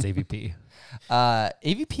experience besides AVP.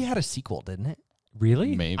 AVP had a sequel, didn't it?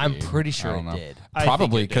 Really? Maybe. I'm pretty sure I don't it know. did. I Probably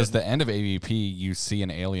think it because did. the end of AVP, you see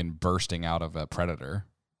an alien bursting out of a predator.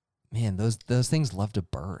 Man, those things love to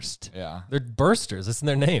burst. Yeah. They're bursters. That's in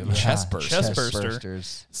their name. Chest burster. Chest burster.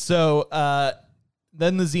 bursters. So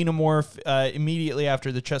then the xenomorph, immediately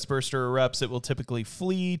after the chest burster erupts, it will typically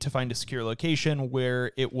flee to find a secure location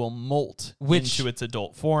where it will molt into its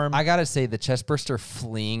adult form. I gotta say, the chest burster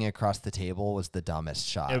fleeing across the table was the dumbest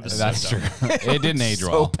shot. It was That's so true. It didn't age so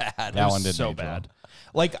well. bad. That It was one didn't so age bad. well.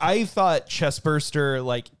 Like I thought chest burster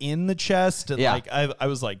like in the chest, and Yeah. like I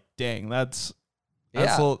was like, dang, that's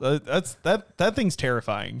Yeah. that thing's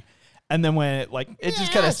terrifying. And then when it like It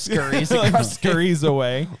just kind of scurries like, across. scurries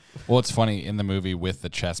away. Well, it's funny in the movie with the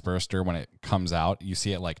chest burster when it comes out, you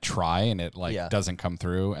see it like try and it like Yeah. doesn't come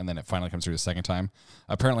through, and then it finally comes through the second time.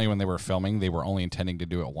 Apparently, when they were filming, they were only intending to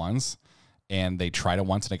do it once, and they tried it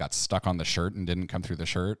once and it got stuck on the shirt and didn't come through the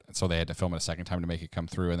shirt, so they had to film it a second time to make it come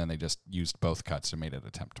through, and then they just used both cuts and made it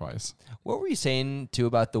attempt twice. What were you saying too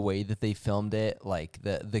about the way that they filmed it? Like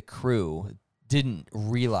the crew didn't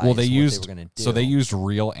realize Well, they what used they were gonna do. so they used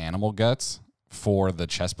real animal guts for the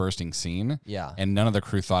chest bursting scene. Yeah. And none of the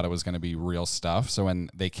crew thought it was going to be real stuff. So when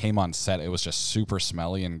they came on set, it was just super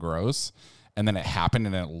smelly and gross. And then it happened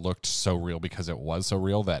and it looked so real because it was so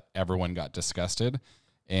real that everyone got disgusted.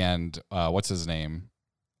 And what's his name?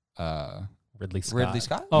 Ridley Scott. Ridley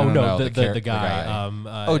Scott? Oh, No, no, no, the the guy.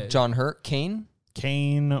 guy. Oh, John Hurt, Kane,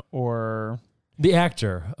 Kane or The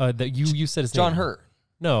actor. That you said his John name. Hurt.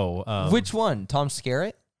 No. Which one? Tom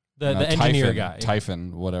Skerritt? the engineer guy.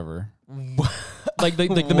 Typhon, whatever. Like the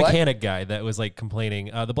What? mechanic guy that was like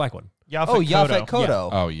complaining. The black one. Yaphet Oh, Kotto. Yaphet Kotto.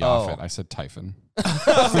 Oh, Yaphet. I said Typhon.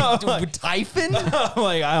 Typhon? I'm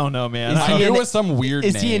like, I don't know, man. Is I he knew an- it was some weird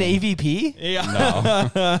Is name. he an AVP?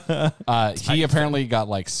 Yeah. No. He apparently got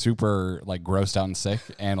like super like grossed out and sick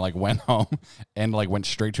and like went home and like went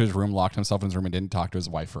straight to his room, locked himself in his room and didn't talk to his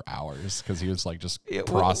wife for hours because he was like just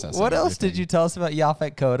processing. What else did everything. you tell us about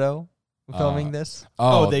Yaphet Kotto filming this?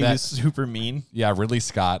 Oh, they that- was super mean. Yeah, Ridley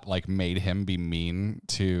Scott like made him be mean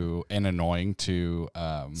to and annoying to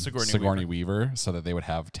Sigourney Weaver so that they would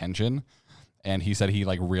have tension. And he said he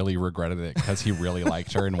like really regretted it because he really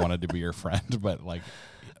liked her and wanted to be her friend, but like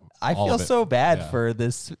I all feel of it, so bad yeah. for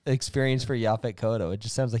this experience for Yaphet Kotto. It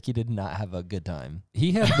just sounds like he did not have a good time.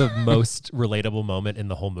 He had the most relatable moment in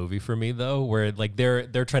the whole movie for me, though, where like they're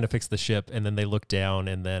trying to fix the ship, and then they look down,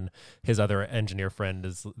 and then his other engineer friend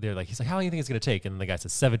he's like, how long do you think it's gonna take? And the guy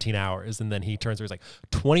says 17 hours, and then he turns to her, he's like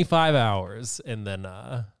 25 hours, and then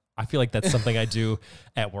I feel like that's something I do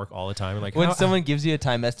at work all the time. Like When how- someone gives you a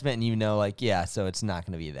time estimate and you know, like, yeah, so it's not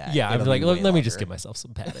going to be that. yeah, I'm It'll like, be way let me just longer. give myself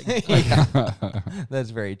some padding. Yeah.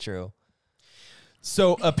 That's very true.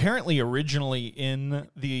 So apparently, originally in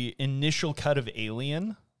the initial cut of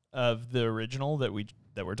Alien, of the original that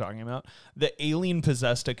we're talking about, the alien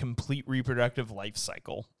possessed a complete reproductive life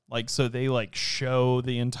cycle. Like, so they like show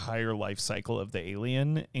the entire life cycle of the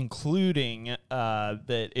alien, including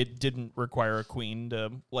that it didn't require a queen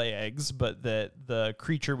to lay eggs, but that the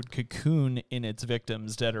creature would cocoon in its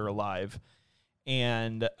victims, dead or alive,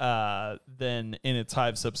 and then in its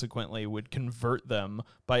hive subsequently would convert them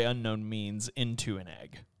by unknown means into an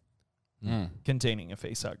egg containing a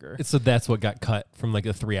facehugger. So that's what got cut from like a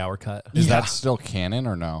 3-hour cut. is that still canon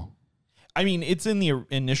or no? I mean, it's in the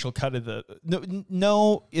initial cut of the...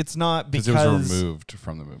 No, it's not because... Because it was removed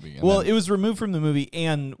from the movie. and Well, then- it was removed from the movie,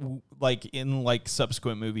 and like in like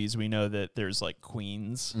subsequent movies, we know that there's like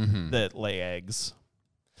queens that lay eggs.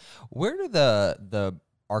 Where do the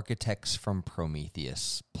architects from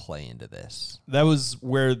Prometheus play into this? That was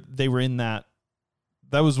where they were in that...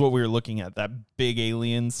 That was what we were looking at. That big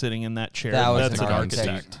alien sitting in that chair. That was That's an an architect.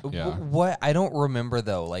 architect. Yeah. What? I don't remember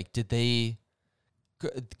though. Like, did they?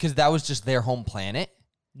 Because that was just their home planet.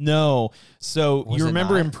 No. So Was you it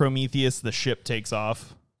remember not? in Prometheus, the ship takes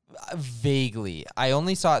off? Vaguely. I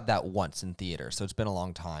only saw it that once in theater, so it's been a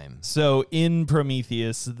long time. So in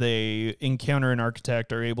Prometheus, they encounter an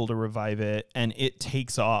architect, are able to revive it, and it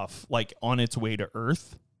takes off like on its way to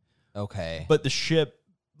Earth. Okay. But the ship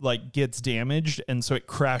like gets damaged, and so it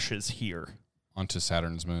crashes here, onto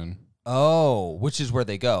Saturn's moon. Oh, which is where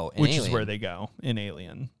they go. in which is Alien. where they go in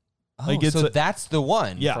Alien. Oh, like, it's so a- that's the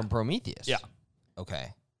one Yeah. from Prometheus. Yeah.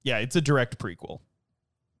 Okay. Yeah, it's a direct prequel.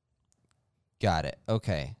 Got it.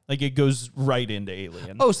 Okay. Like it goes right into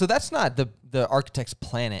Alien. Oh, so that's not the architect's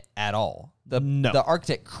planet at all. No. The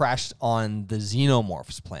architect crashed on the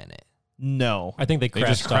Xenomorph's planet. No. I think they They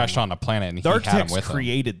just crashed on a planet and The he had them architects with him.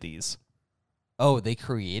 created these. Oh, they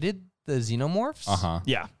created the Xenomorphs? Uh-huh.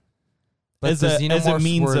 Yeah. But as the a Xenomorphs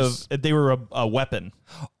means were of they were a weapon.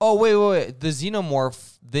 Oh, wait. The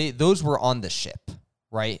Xenomorph, those were on the ship.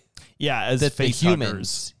 right? Yeah, as The face humans.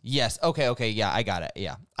 huggers. Yes. Okay. Yeah, I got it.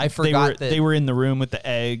 Yeah, I They forgot were that. they were in the room with the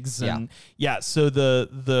eggs, and so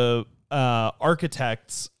the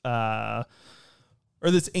architects are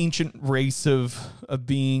this ancient race of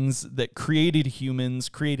beings that created humans,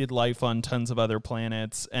 created life on tons of other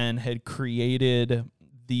planets, and had created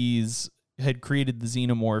the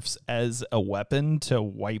xenomorphs as a weapon to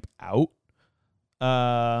wipe out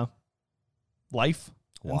life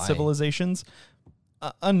and Why? civilizations.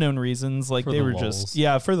 Unknown reasons, like For they the were lulz.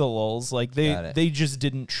 just for the lulz. Like Got it. they just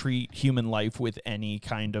didn't treat human life with any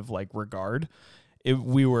kind of like regard.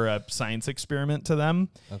 We were a science experiment to them,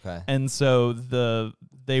 Okay. and so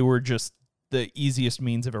they were just the easiest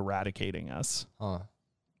means of eradicating us. Huh.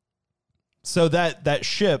 So that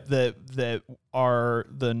ship that are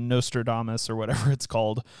the Nostradamus or whatever it's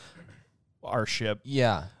called, our ship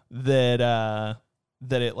Yeah. that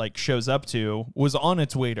it like shows up to was on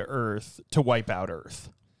its way to Earth to wipe out Earth.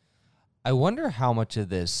 I wonder how much of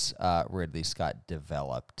this Ridley Scott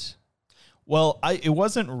developed. Well, it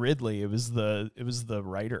wasn't Ridley. It was the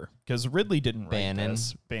writer, because Ridley didn't write Bannon.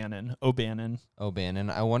 this. O'Bannon. O'Bannon.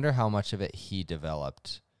 I wonder how much of it he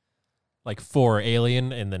developed. Like for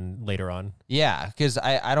Alien, and then later on. Yeah, because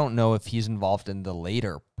I don't know if he's involved in the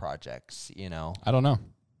later projects, you know. I don't know.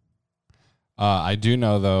 I do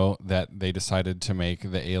know, though, that they decided to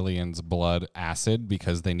make the aliens' blood acid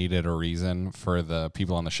because they needed a reason for the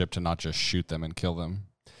people on the ship to not just shoot them and kill them.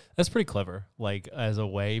 That's pretty clever, like as a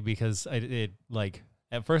way, because it like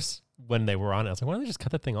at first when they were on it, I was like, why don't they just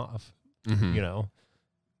cut that thing off? Mm-hmm. You know.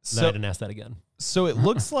 Then I So didn't ask that again. so it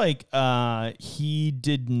looks like he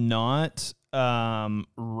did not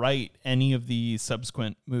write any of the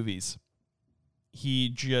subsequent movies.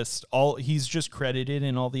 He's just credited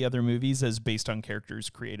in all the other movies as based on characters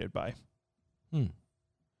created by.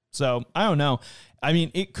 So I don't know. I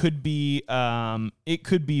mean, it could be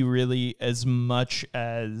really as much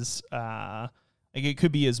as it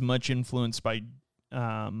could be as much influenced by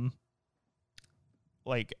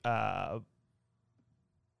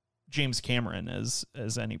James Cameron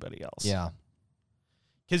as anybody else. Yeah.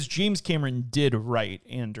 Because James Cameron did write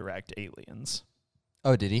and direct Aliens.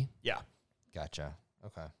 Oh, did he? Yeah. Gotcha.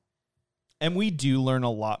 Okay. And we do learn a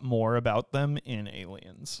lot more about them in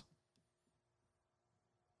Aliens.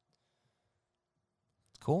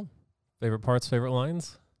 Cool. Favorite parts, favorite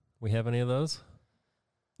lines? We have any of those?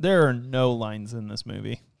 There are no lines in this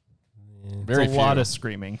movie. Very It's a lot few. of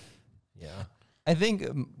screaming. Yeah. I think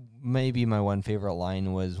maybe my one favorite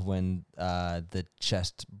line was when the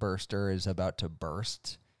chest burster is about to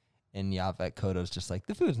burst, and Yaphet Kotto's just like,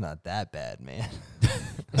 the food's not that bad, man.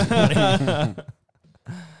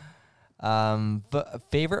 But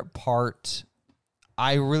favorite part,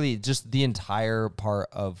 I really just the entire part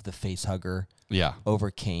of the face hugger Yeah. over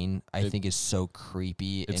Kane, I think is so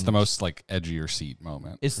creepy. It's and the most like edge of your seat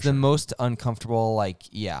moment. It's for the sure. most uncomfortable. Like,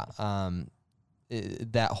 yeah,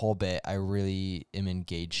 that whole bit I really am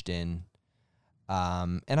engaged in.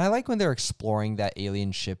 And I like when they're exploring that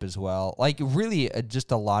alien ship as well. Like, really,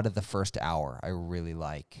 just a lot of the first hour I really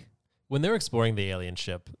like. When they're exploring the alien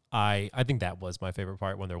ship, I think that was my favorite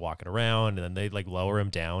part, when they're walking around and then they like lower him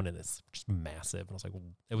down and it's just massive. And I was like,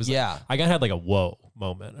 it was, Yeah. I had like a whoa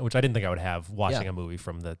moment, which I didn't think I would have watching Yeah. a movie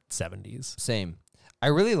from the 70s. Same. I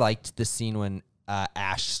really liked the scene when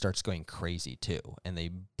Ash starts going crazy too, and they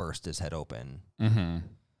burst his head open. Mm-hmm.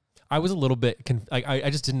 I was a little bit, I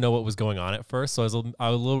just didn't know what was going on at first. So I was a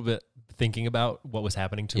little bit thinking about what was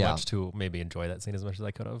happening too Yeah. much to maybe enjoy that scene as much as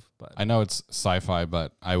I could have. But I know it's sci-fi,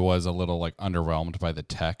 but I was a little like underwhelmed by the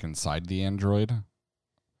tech inside the android.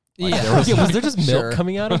 Like, Yeah. there was, was there just milk Sure.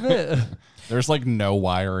 coming out of it? there's like no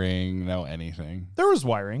wiring, no anything. There was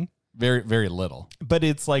wiring, Very, very little. but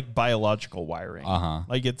it's like biological wiring. Uh-huh.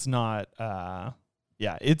 Like it's not,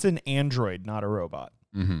 it's an android, not a robot.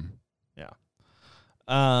 Mm-hmm.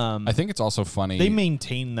 I I think it's also funny. they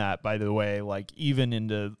maintain that, by the way, like even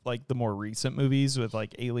into like the more recent movies with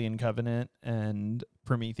like Alien Covenant and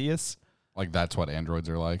Prometheus. like that's what androids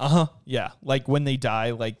are like. Yeah. Like when they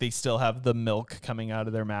die, like they still have the milk coming out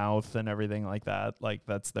of their mouth and everything like that. Like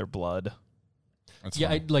that's their blood. That's Yeah,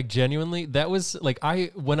 funny. I like genuinely. That was like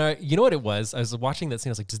you know what it was? I was watching that scene.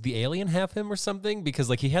 I was like, does the alien have him or something? Because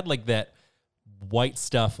like he had like that white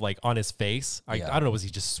stuff like on his face. I don't know, was he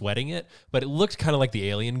just sweating it? But it looked kind of like the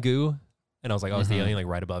alien goo. And I was like, oh, is the alien like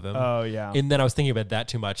right above him? Oh yeah. And then I was thinking about that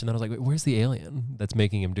too much. And then I was like, wait, where's the alien that's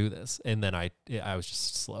making him do this? And then I was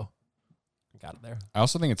just slow. Got it there. I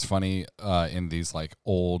also think it's funny in these like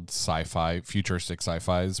old sci-fi, futuristic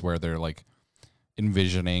sci-fis where they're like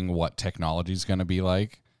envisioning what technology is going to be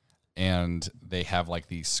like. and they have like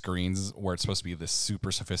these screens where it's supposed to be this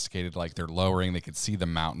super sophisticated, like they're lowering, they could see the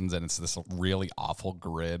mountains, and it's this really awful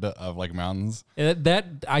grid of like mountains. And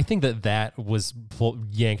I think that was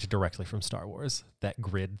yanked directly from Star Wars. That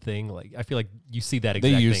grid thing, like I feel like you see that exact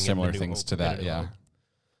They thing use in similar the new things to in the that, new yeah.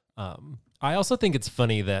 one. I also think it's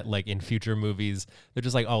funny that like in future movies, they're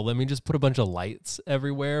just like, oh, let me just put a bunch of lights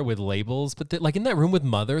everywhere with labels. But like in that room with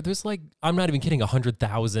Mother, there's like, I'm not even kidding,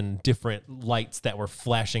 100,000 different lights that were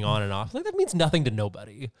flashing on and off. Like that means nothing to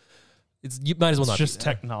nobody. You might as well It's not. just be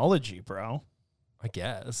there, technology, bro. I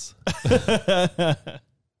guess.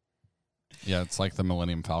 Yeah, it's like the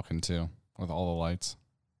Millennium Falcon too, with all the lights.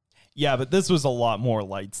 Yeah, but this was a lot more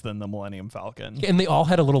lights than the Millennium Falcon. And they all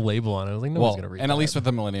had a little label on it. I was like, no one's gonna read. And that. at least with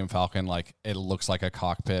the Millennium Falcon, like it looks like a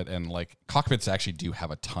cockpit, and like cockpits actually do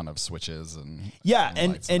have a ton of switches and Yeah,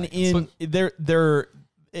 lights and that kind of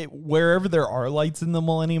in wherever there are lights in the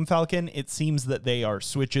Millennium Falcon, it seems that they are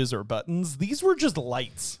switches or buttons. These were just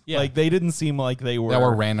lights. Yeah. Like they didn't seem like they were. that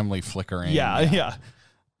were randomly flickering. Yeah.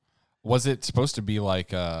 Was it supposed to be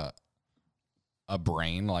like a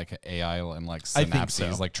brain, like AI and like I think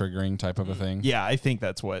synapses, so. like triggering type of a thing? Yeah, I think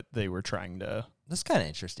that's what they were trying to. That's kind of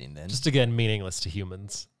interesting then. just again meaningless to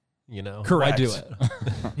humans. You know, Correct. Why do it?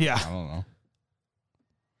 Yeah. I don't know.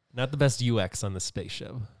 Not the best UX on the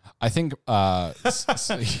spaceship. I think, yeah.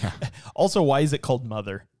 Also, why is it called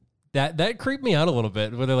Mother? That creeped me out a little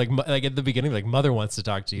bit. Where they're like at the beginning, like Mother wants to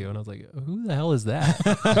talk to you, and I was like, who the hell is that?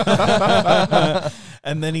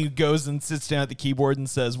 And then he goes and sits down at the keyboard and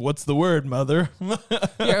says, "What's the word, Mother?"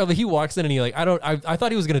 Yeah, like he walks in and he like I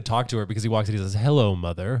thought he was gonna talk to her because he walks in, he says, "Hello,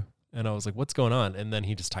 Mother," and I was like, what's going on? And then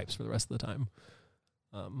he just types for the rest of the time.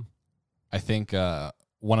 I think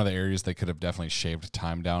one of the areas they could have definitely shaved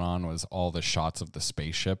time down on was all the shots of the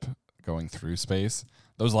spaceship going through space.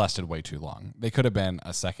 Those lasted way too long. They could have been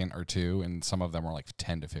a second or two, and some of them were like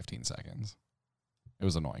 10 to 15 seconds. It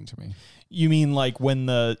was annoying to me. You mean like when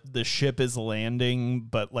the ship is landing,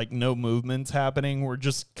 but like no movement's happening? We're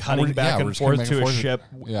just cutting back we're and just cutting forth back to and a forth. ship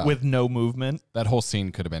Yeah. with no movement That whole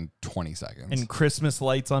scene could have been 20 seconds. and Christmas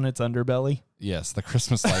lights on its underbelly. Yes, the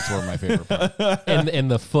Christmas lights were my favorite part.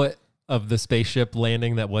 and the foot of the spaceship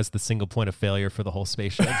landing that was the single point of failure for the whole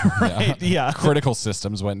spaceship. Right? Yeah. Critical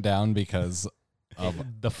systems went down because of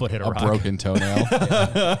The foot hit a a rock. broken toenail.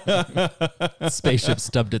 Spaceship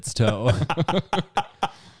stubbed its toe.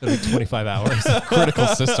 It'll be 25 hours. Critical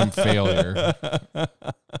system failure.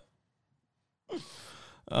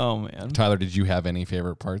 Oh man. Tyler, did you have any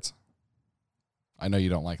favorite parts? I know you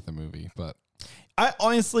don't like the movie, but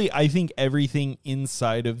I think everything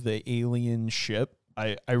inside of the alien ship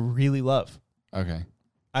I really love. okay.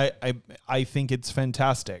 I think it's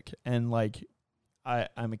fantastic, and like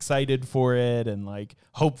I'm excited for it and like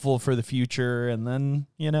hopeful for the future, and then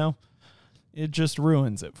it just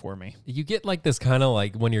ruins it for me. You get like this kind of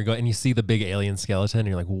like when you're going and you see the big alien skeleton and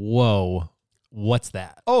you're like, whoa, what's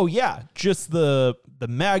that? Oh yeah, just the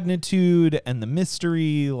magnitude and the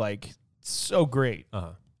mystery, like so great,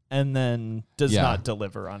 and then does Yeah. not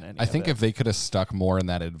deliver on any. I think of it. if they could have stuck more in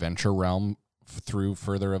that adventure realm through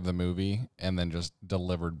further of the movie and then just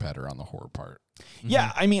delivered better on the horror part.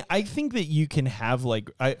 Yeah, I mean, I think that you can have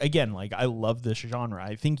I love this genre.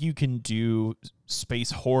 I think you can do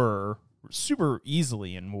space horror super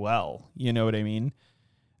easily and well. You know what I mean?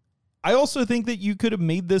 I also think that you could have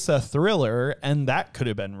made this a thriller, and that could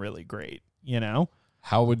have been really great.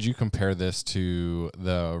 How would you compare this to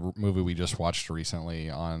the movie we just watched recently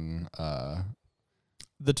on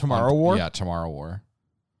The Tomorrow War? Yeah, Tomorrow War.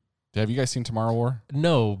 Have you guys seen Tomorrow War?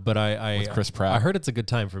 No, but I With Chris Pratt? I heard it's a good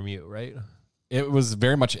time from you, right? It was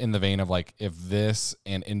very much in the vein of like if this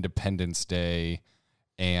and Independence Day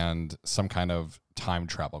and some kind of time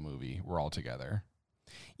travel movie were all together.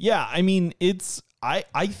 Yeah, I mean,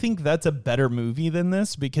 I think that's a better movie than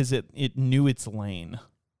this because it knew its lane.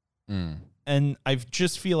 And I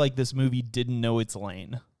just feel like this movie didn't know its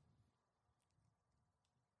lane.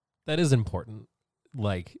 That is important.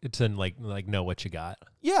 Like to like know what you got.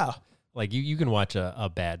 Yeah. Like you can watch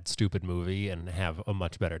a bad stupid movie and have a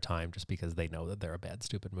much better time just because they know that they're a bad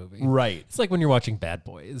stupid movie. Right. It's like when you're watching Bad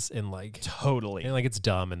Boys and like Totally. and like it's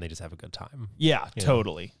dumb and they just have a good time. Yeah, You know?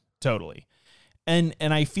 totally. And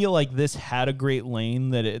I feel like this had a great lane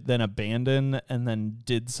that it then abandoned and then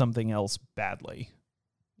did something else badly.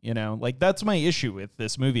 Like that's my issue with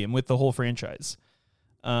this movie and with the whole franchise.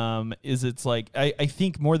 Is it's like I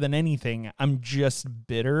think more than anything, I'm just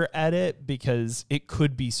bitter at it because it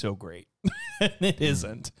could be so great. And it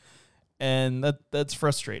isn't. And that's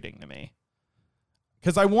frustrating to me.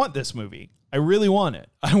 Because I want this movie. I really want it.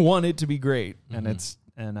 I want it to be great.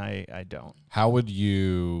 And I don't. How would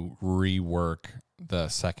you rework the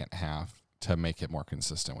second half to make it more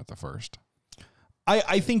consistent with the first.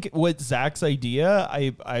 I think what Zach's idea,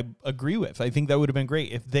 I agree with. I think that would have been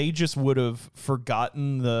great if they just would have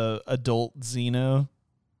forgotten the adult Xenomorph.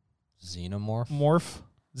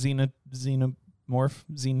 Xenotope.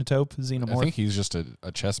 I think he's just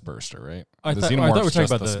a chest burster, right? I The thought we Xenomorph's were talking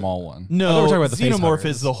just about the the- small one. No, I thought we were talking about the face Xenomorph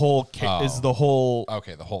huggers. is the whole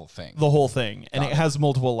Okay, the whole thing. the whole thing, and Got it has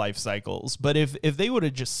multiple life cycles. But if they would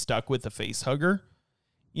have just stuck with the face hugger,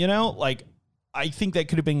 like I think that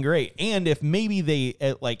could have been great. And if maybe they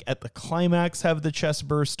at the climax have the chest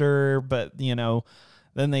burster, but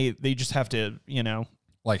then they just have to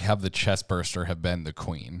Like have the chest burster have been the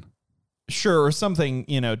queen. sure, or something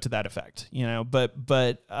to that effect,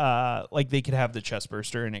 but like they could have the chest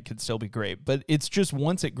burster and it could still be great. But it's just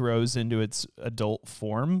once it grows into its adult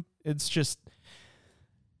form, it's just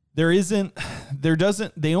they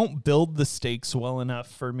don't build the stakes well enough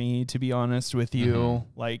for me, to be honest with you. Mhm.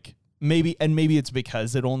 Like maybe it's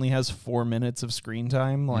because it only has 4 minutes of screen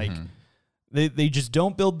time. Like Mhm. they just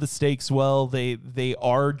don't build the stakes well. They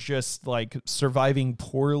are just like surviving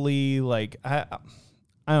poorly. Like I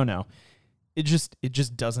don't know. It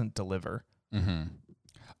just doesn't deliver. Mm-hmm.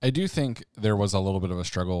 I do think there was a little bit of a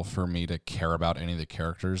struggle for me to care about any of the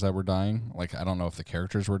characters that were dying. Like, I don't know if the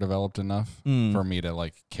characters were developed enough for me to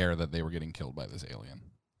like care that they were getting killed by this alien.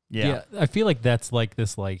 Yeah. I feel like that's like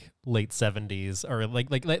this like late 70s or like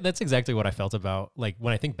that's exactly what I felt about like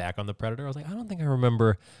when I think back on the Predator. I was like, I don't think I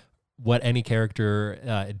remember what any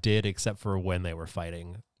character did except for when they were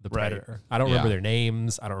fighting the Right. Predator. I don't remember their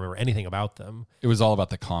names. I don't remember anything about them. It was all about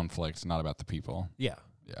the conflict, not about the people. Yeah.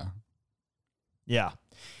 Yeah. Yeah.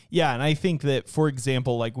 Yeah, and I think that, for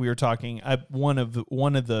example, like we were talking, one of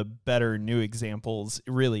the better new examples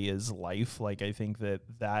really is Life. Like I think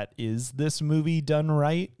that is this movie done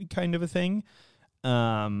right, kind of a thing,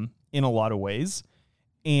 in a lot of ways,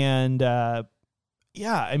 and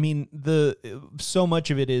yeah, I mean so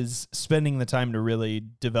much of it is spending the time to really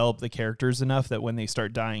develop the characters enough that when they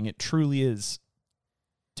start dying, it truly is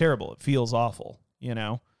terrible. It feels awful,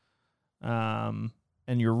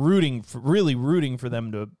 and you're really rooting for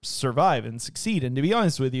them to survive and succeed. And to be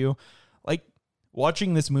honest with you, like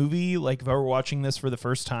watching this movie, like if I were watching this for the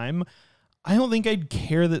first time, I don't think I'd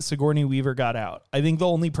care that Sigourney Weaver got out. I think the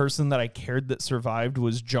only person that I cared that survived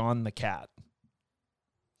was John the cat.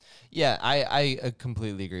 Yeah, I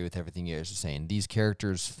completely agree with everything you guys are saying. These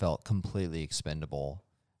characters felt completely expendable,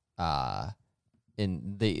 and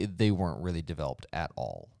they weren't really developed at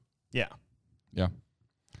all. Yeah. Yeah.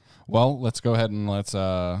 Well, let's go ahead and let's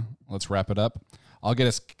wrap it up. I'll get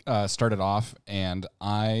us started off, and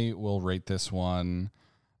I will rate this one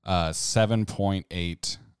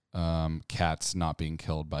 7.8 cats not being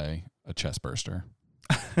killed by a chest burster.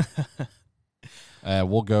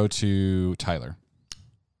 We'll go to Tyler.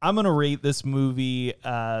 I'm going to rate this movie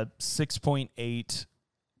 6.8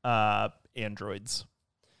 androids.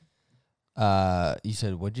 You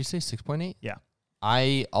said, what'd you say, 6.8? Yeah.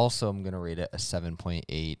 I also am going to rate it a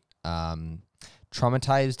 7.8.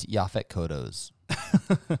 Traumatized Yaphet Kodos.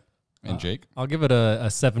 And Jake? I'll give it a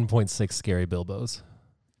 7.6 Scary Bilbos.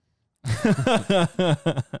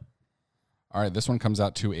 All right, this one comes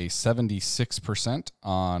out to a 76%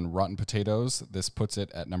 on Rotten Potatoes. This puts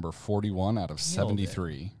it at number 41 out of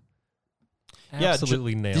 73. Yeah,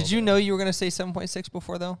 Absolutely nailed Did you it. know you were going to say 7.6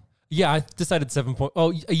 before, though? Yeah, I decided 7 point.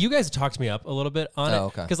 Oh, you guys talked me up a little bit on it.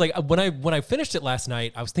 Okay. Because like when I finished it last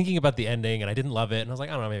night, I was thinking about the ending and I didn't love it, and I was like,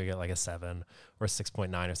 I don't know, maybe get like a 7 or a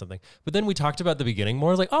 6.9 or something. But then we talked about the beginning more.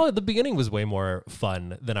 I was like, oh, the beginning was way more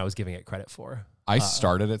fun than I was giving it credit for. I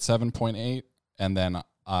started at 7.8, and then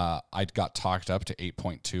I got talked up to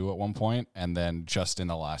 8.2 at one point, and then just in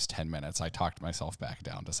the last 10 minutes, I talked myself back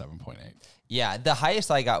down to 7.8. Yeah, the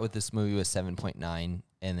highest I got with this movie was 7.9,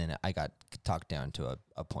 and then I got talked down to a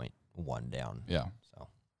 0.1 down. Yeah. So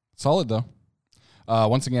Solid, though.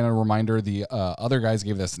 Once again, a reminder, the other guys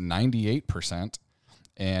gave this 98%,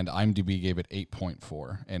 and IMDb gave it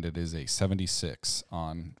 8.4, and it is a 76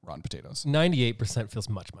 on Rotten Potatoes. 98% feels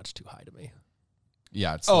much, much too high to me.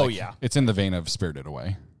 Yeah, it's it's in the vein of Spirited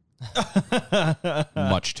Away.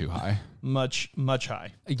 Much too high. Much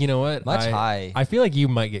high. You know what? Much high. I feel like you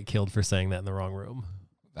might get killed for saying that in the wrong room.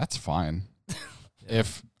 That's fine.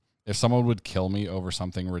 If someone would kill me over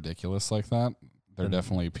something ridiculous like that, there are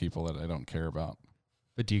definitely people that I don't care about.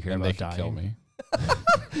 But do you care And about they can dying? kill me.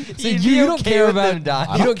 So you don't care about them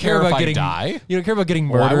dying. You don't care if about I getting die. You don't care about getting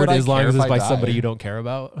Why murdered would I as long care as if it's I by die? somebody you don't care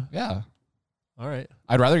about. Yeah. All right.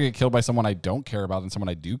 I'd rather get killed by someone I don't care about than someone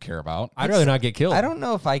I do care about. I'd rather not get killed. I don't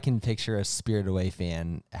know if I can picture a Spirited Away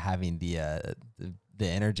fan having the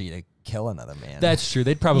energy to kill another man. That's true.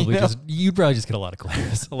 They'd probably You know? you'd probably just get a lot of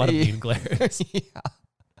glares, a lot of mean glares. yeah.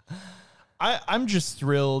 I'm just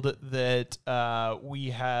thrilled that we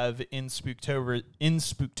have in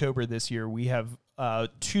Spooktober this year, we have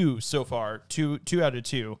two so far, two out of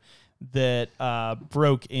two that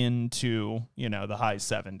broke into, the high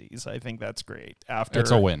 70s. I think that's great. It's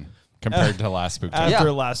a win compared to last Spooktober.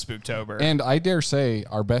 After last Spooktober. And I dare say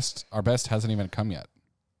our best hasn't even come yet.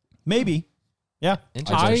 Maybe. Yeah.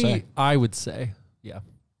 I would say, yeah.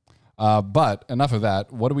 But enough of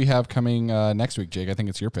that. What do we have coming next week, Jake? I think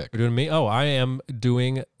it's your pick. You're doing me? Oh, I am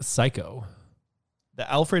doing Psycho.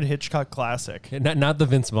 The Alfred Hitchcock classic. Not the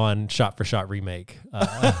Vince Vaughn shot-for-shot remake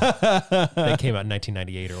that came out in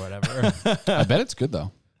 1998 or whatever. I bet it's good,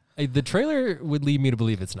 though. The trailer would lead me to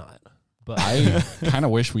believe it's not. But I kind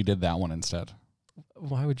of wish we did that one instead.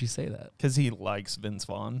 Why would you say that? Because he likes Vince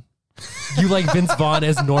Vaughn. You like Vince Vaughn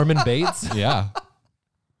as Norman Bates? Yeah.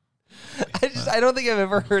 I don't think I've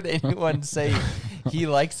ever heard anyone say he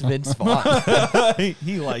likes Vince Vaughn.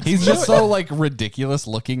 He likes He's just so like ridiculous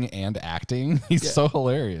looking and acting. He's so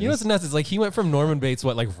hilarious. You know what's nuts? It's like he went from Norman Bates,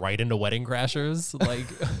 right into Wedding Crashers? Like,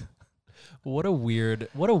 what a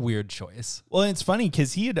weird choice. Well, it's funny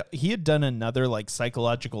because he had done another like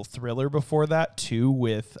psychological thriller before that too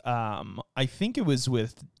with I think it was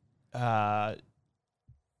with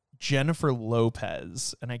Jennifer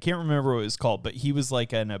Lopez, and I can't remember what it was called, but he was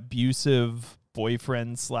like an abusive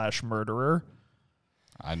boyfriend / murderer.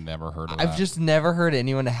 I never heard of that. I've just never heard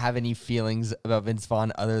anyone have any feelings about Vince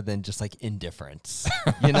Vaughn other than just like indifference,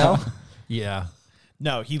 Yeah.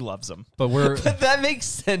 No, he loves him. But that makes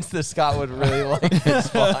sense that Scott would really like Vince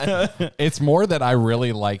Vaughn. It's more that I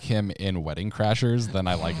really like him in Wedding Crashers than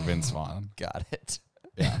I like Vince Vaughn. Got it.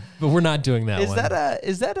 Yeah. but we're not doing that one.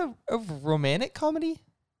 Is that a romantic comedy?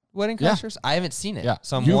 Wedding Yeah. Crashers? I haven't seen it. Yeah.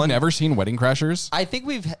 So You've never seen Wedding Crashers? I think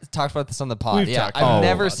we've talked about this on the pod. We've Yeah, talked I've about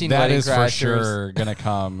never it. seen That Wedding is Crashers. for sure going to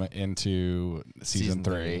come into season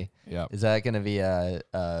 3. Yep. Is that going to be a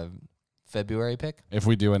February pick? If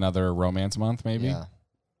we do another romance month, maybe. Yeah.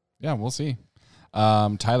 Yeah, we'll see.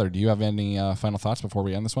 Tyler, do you have any final thoughts before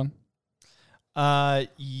we end this one?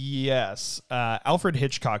 Yes. Alfred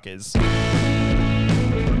Hitchcock is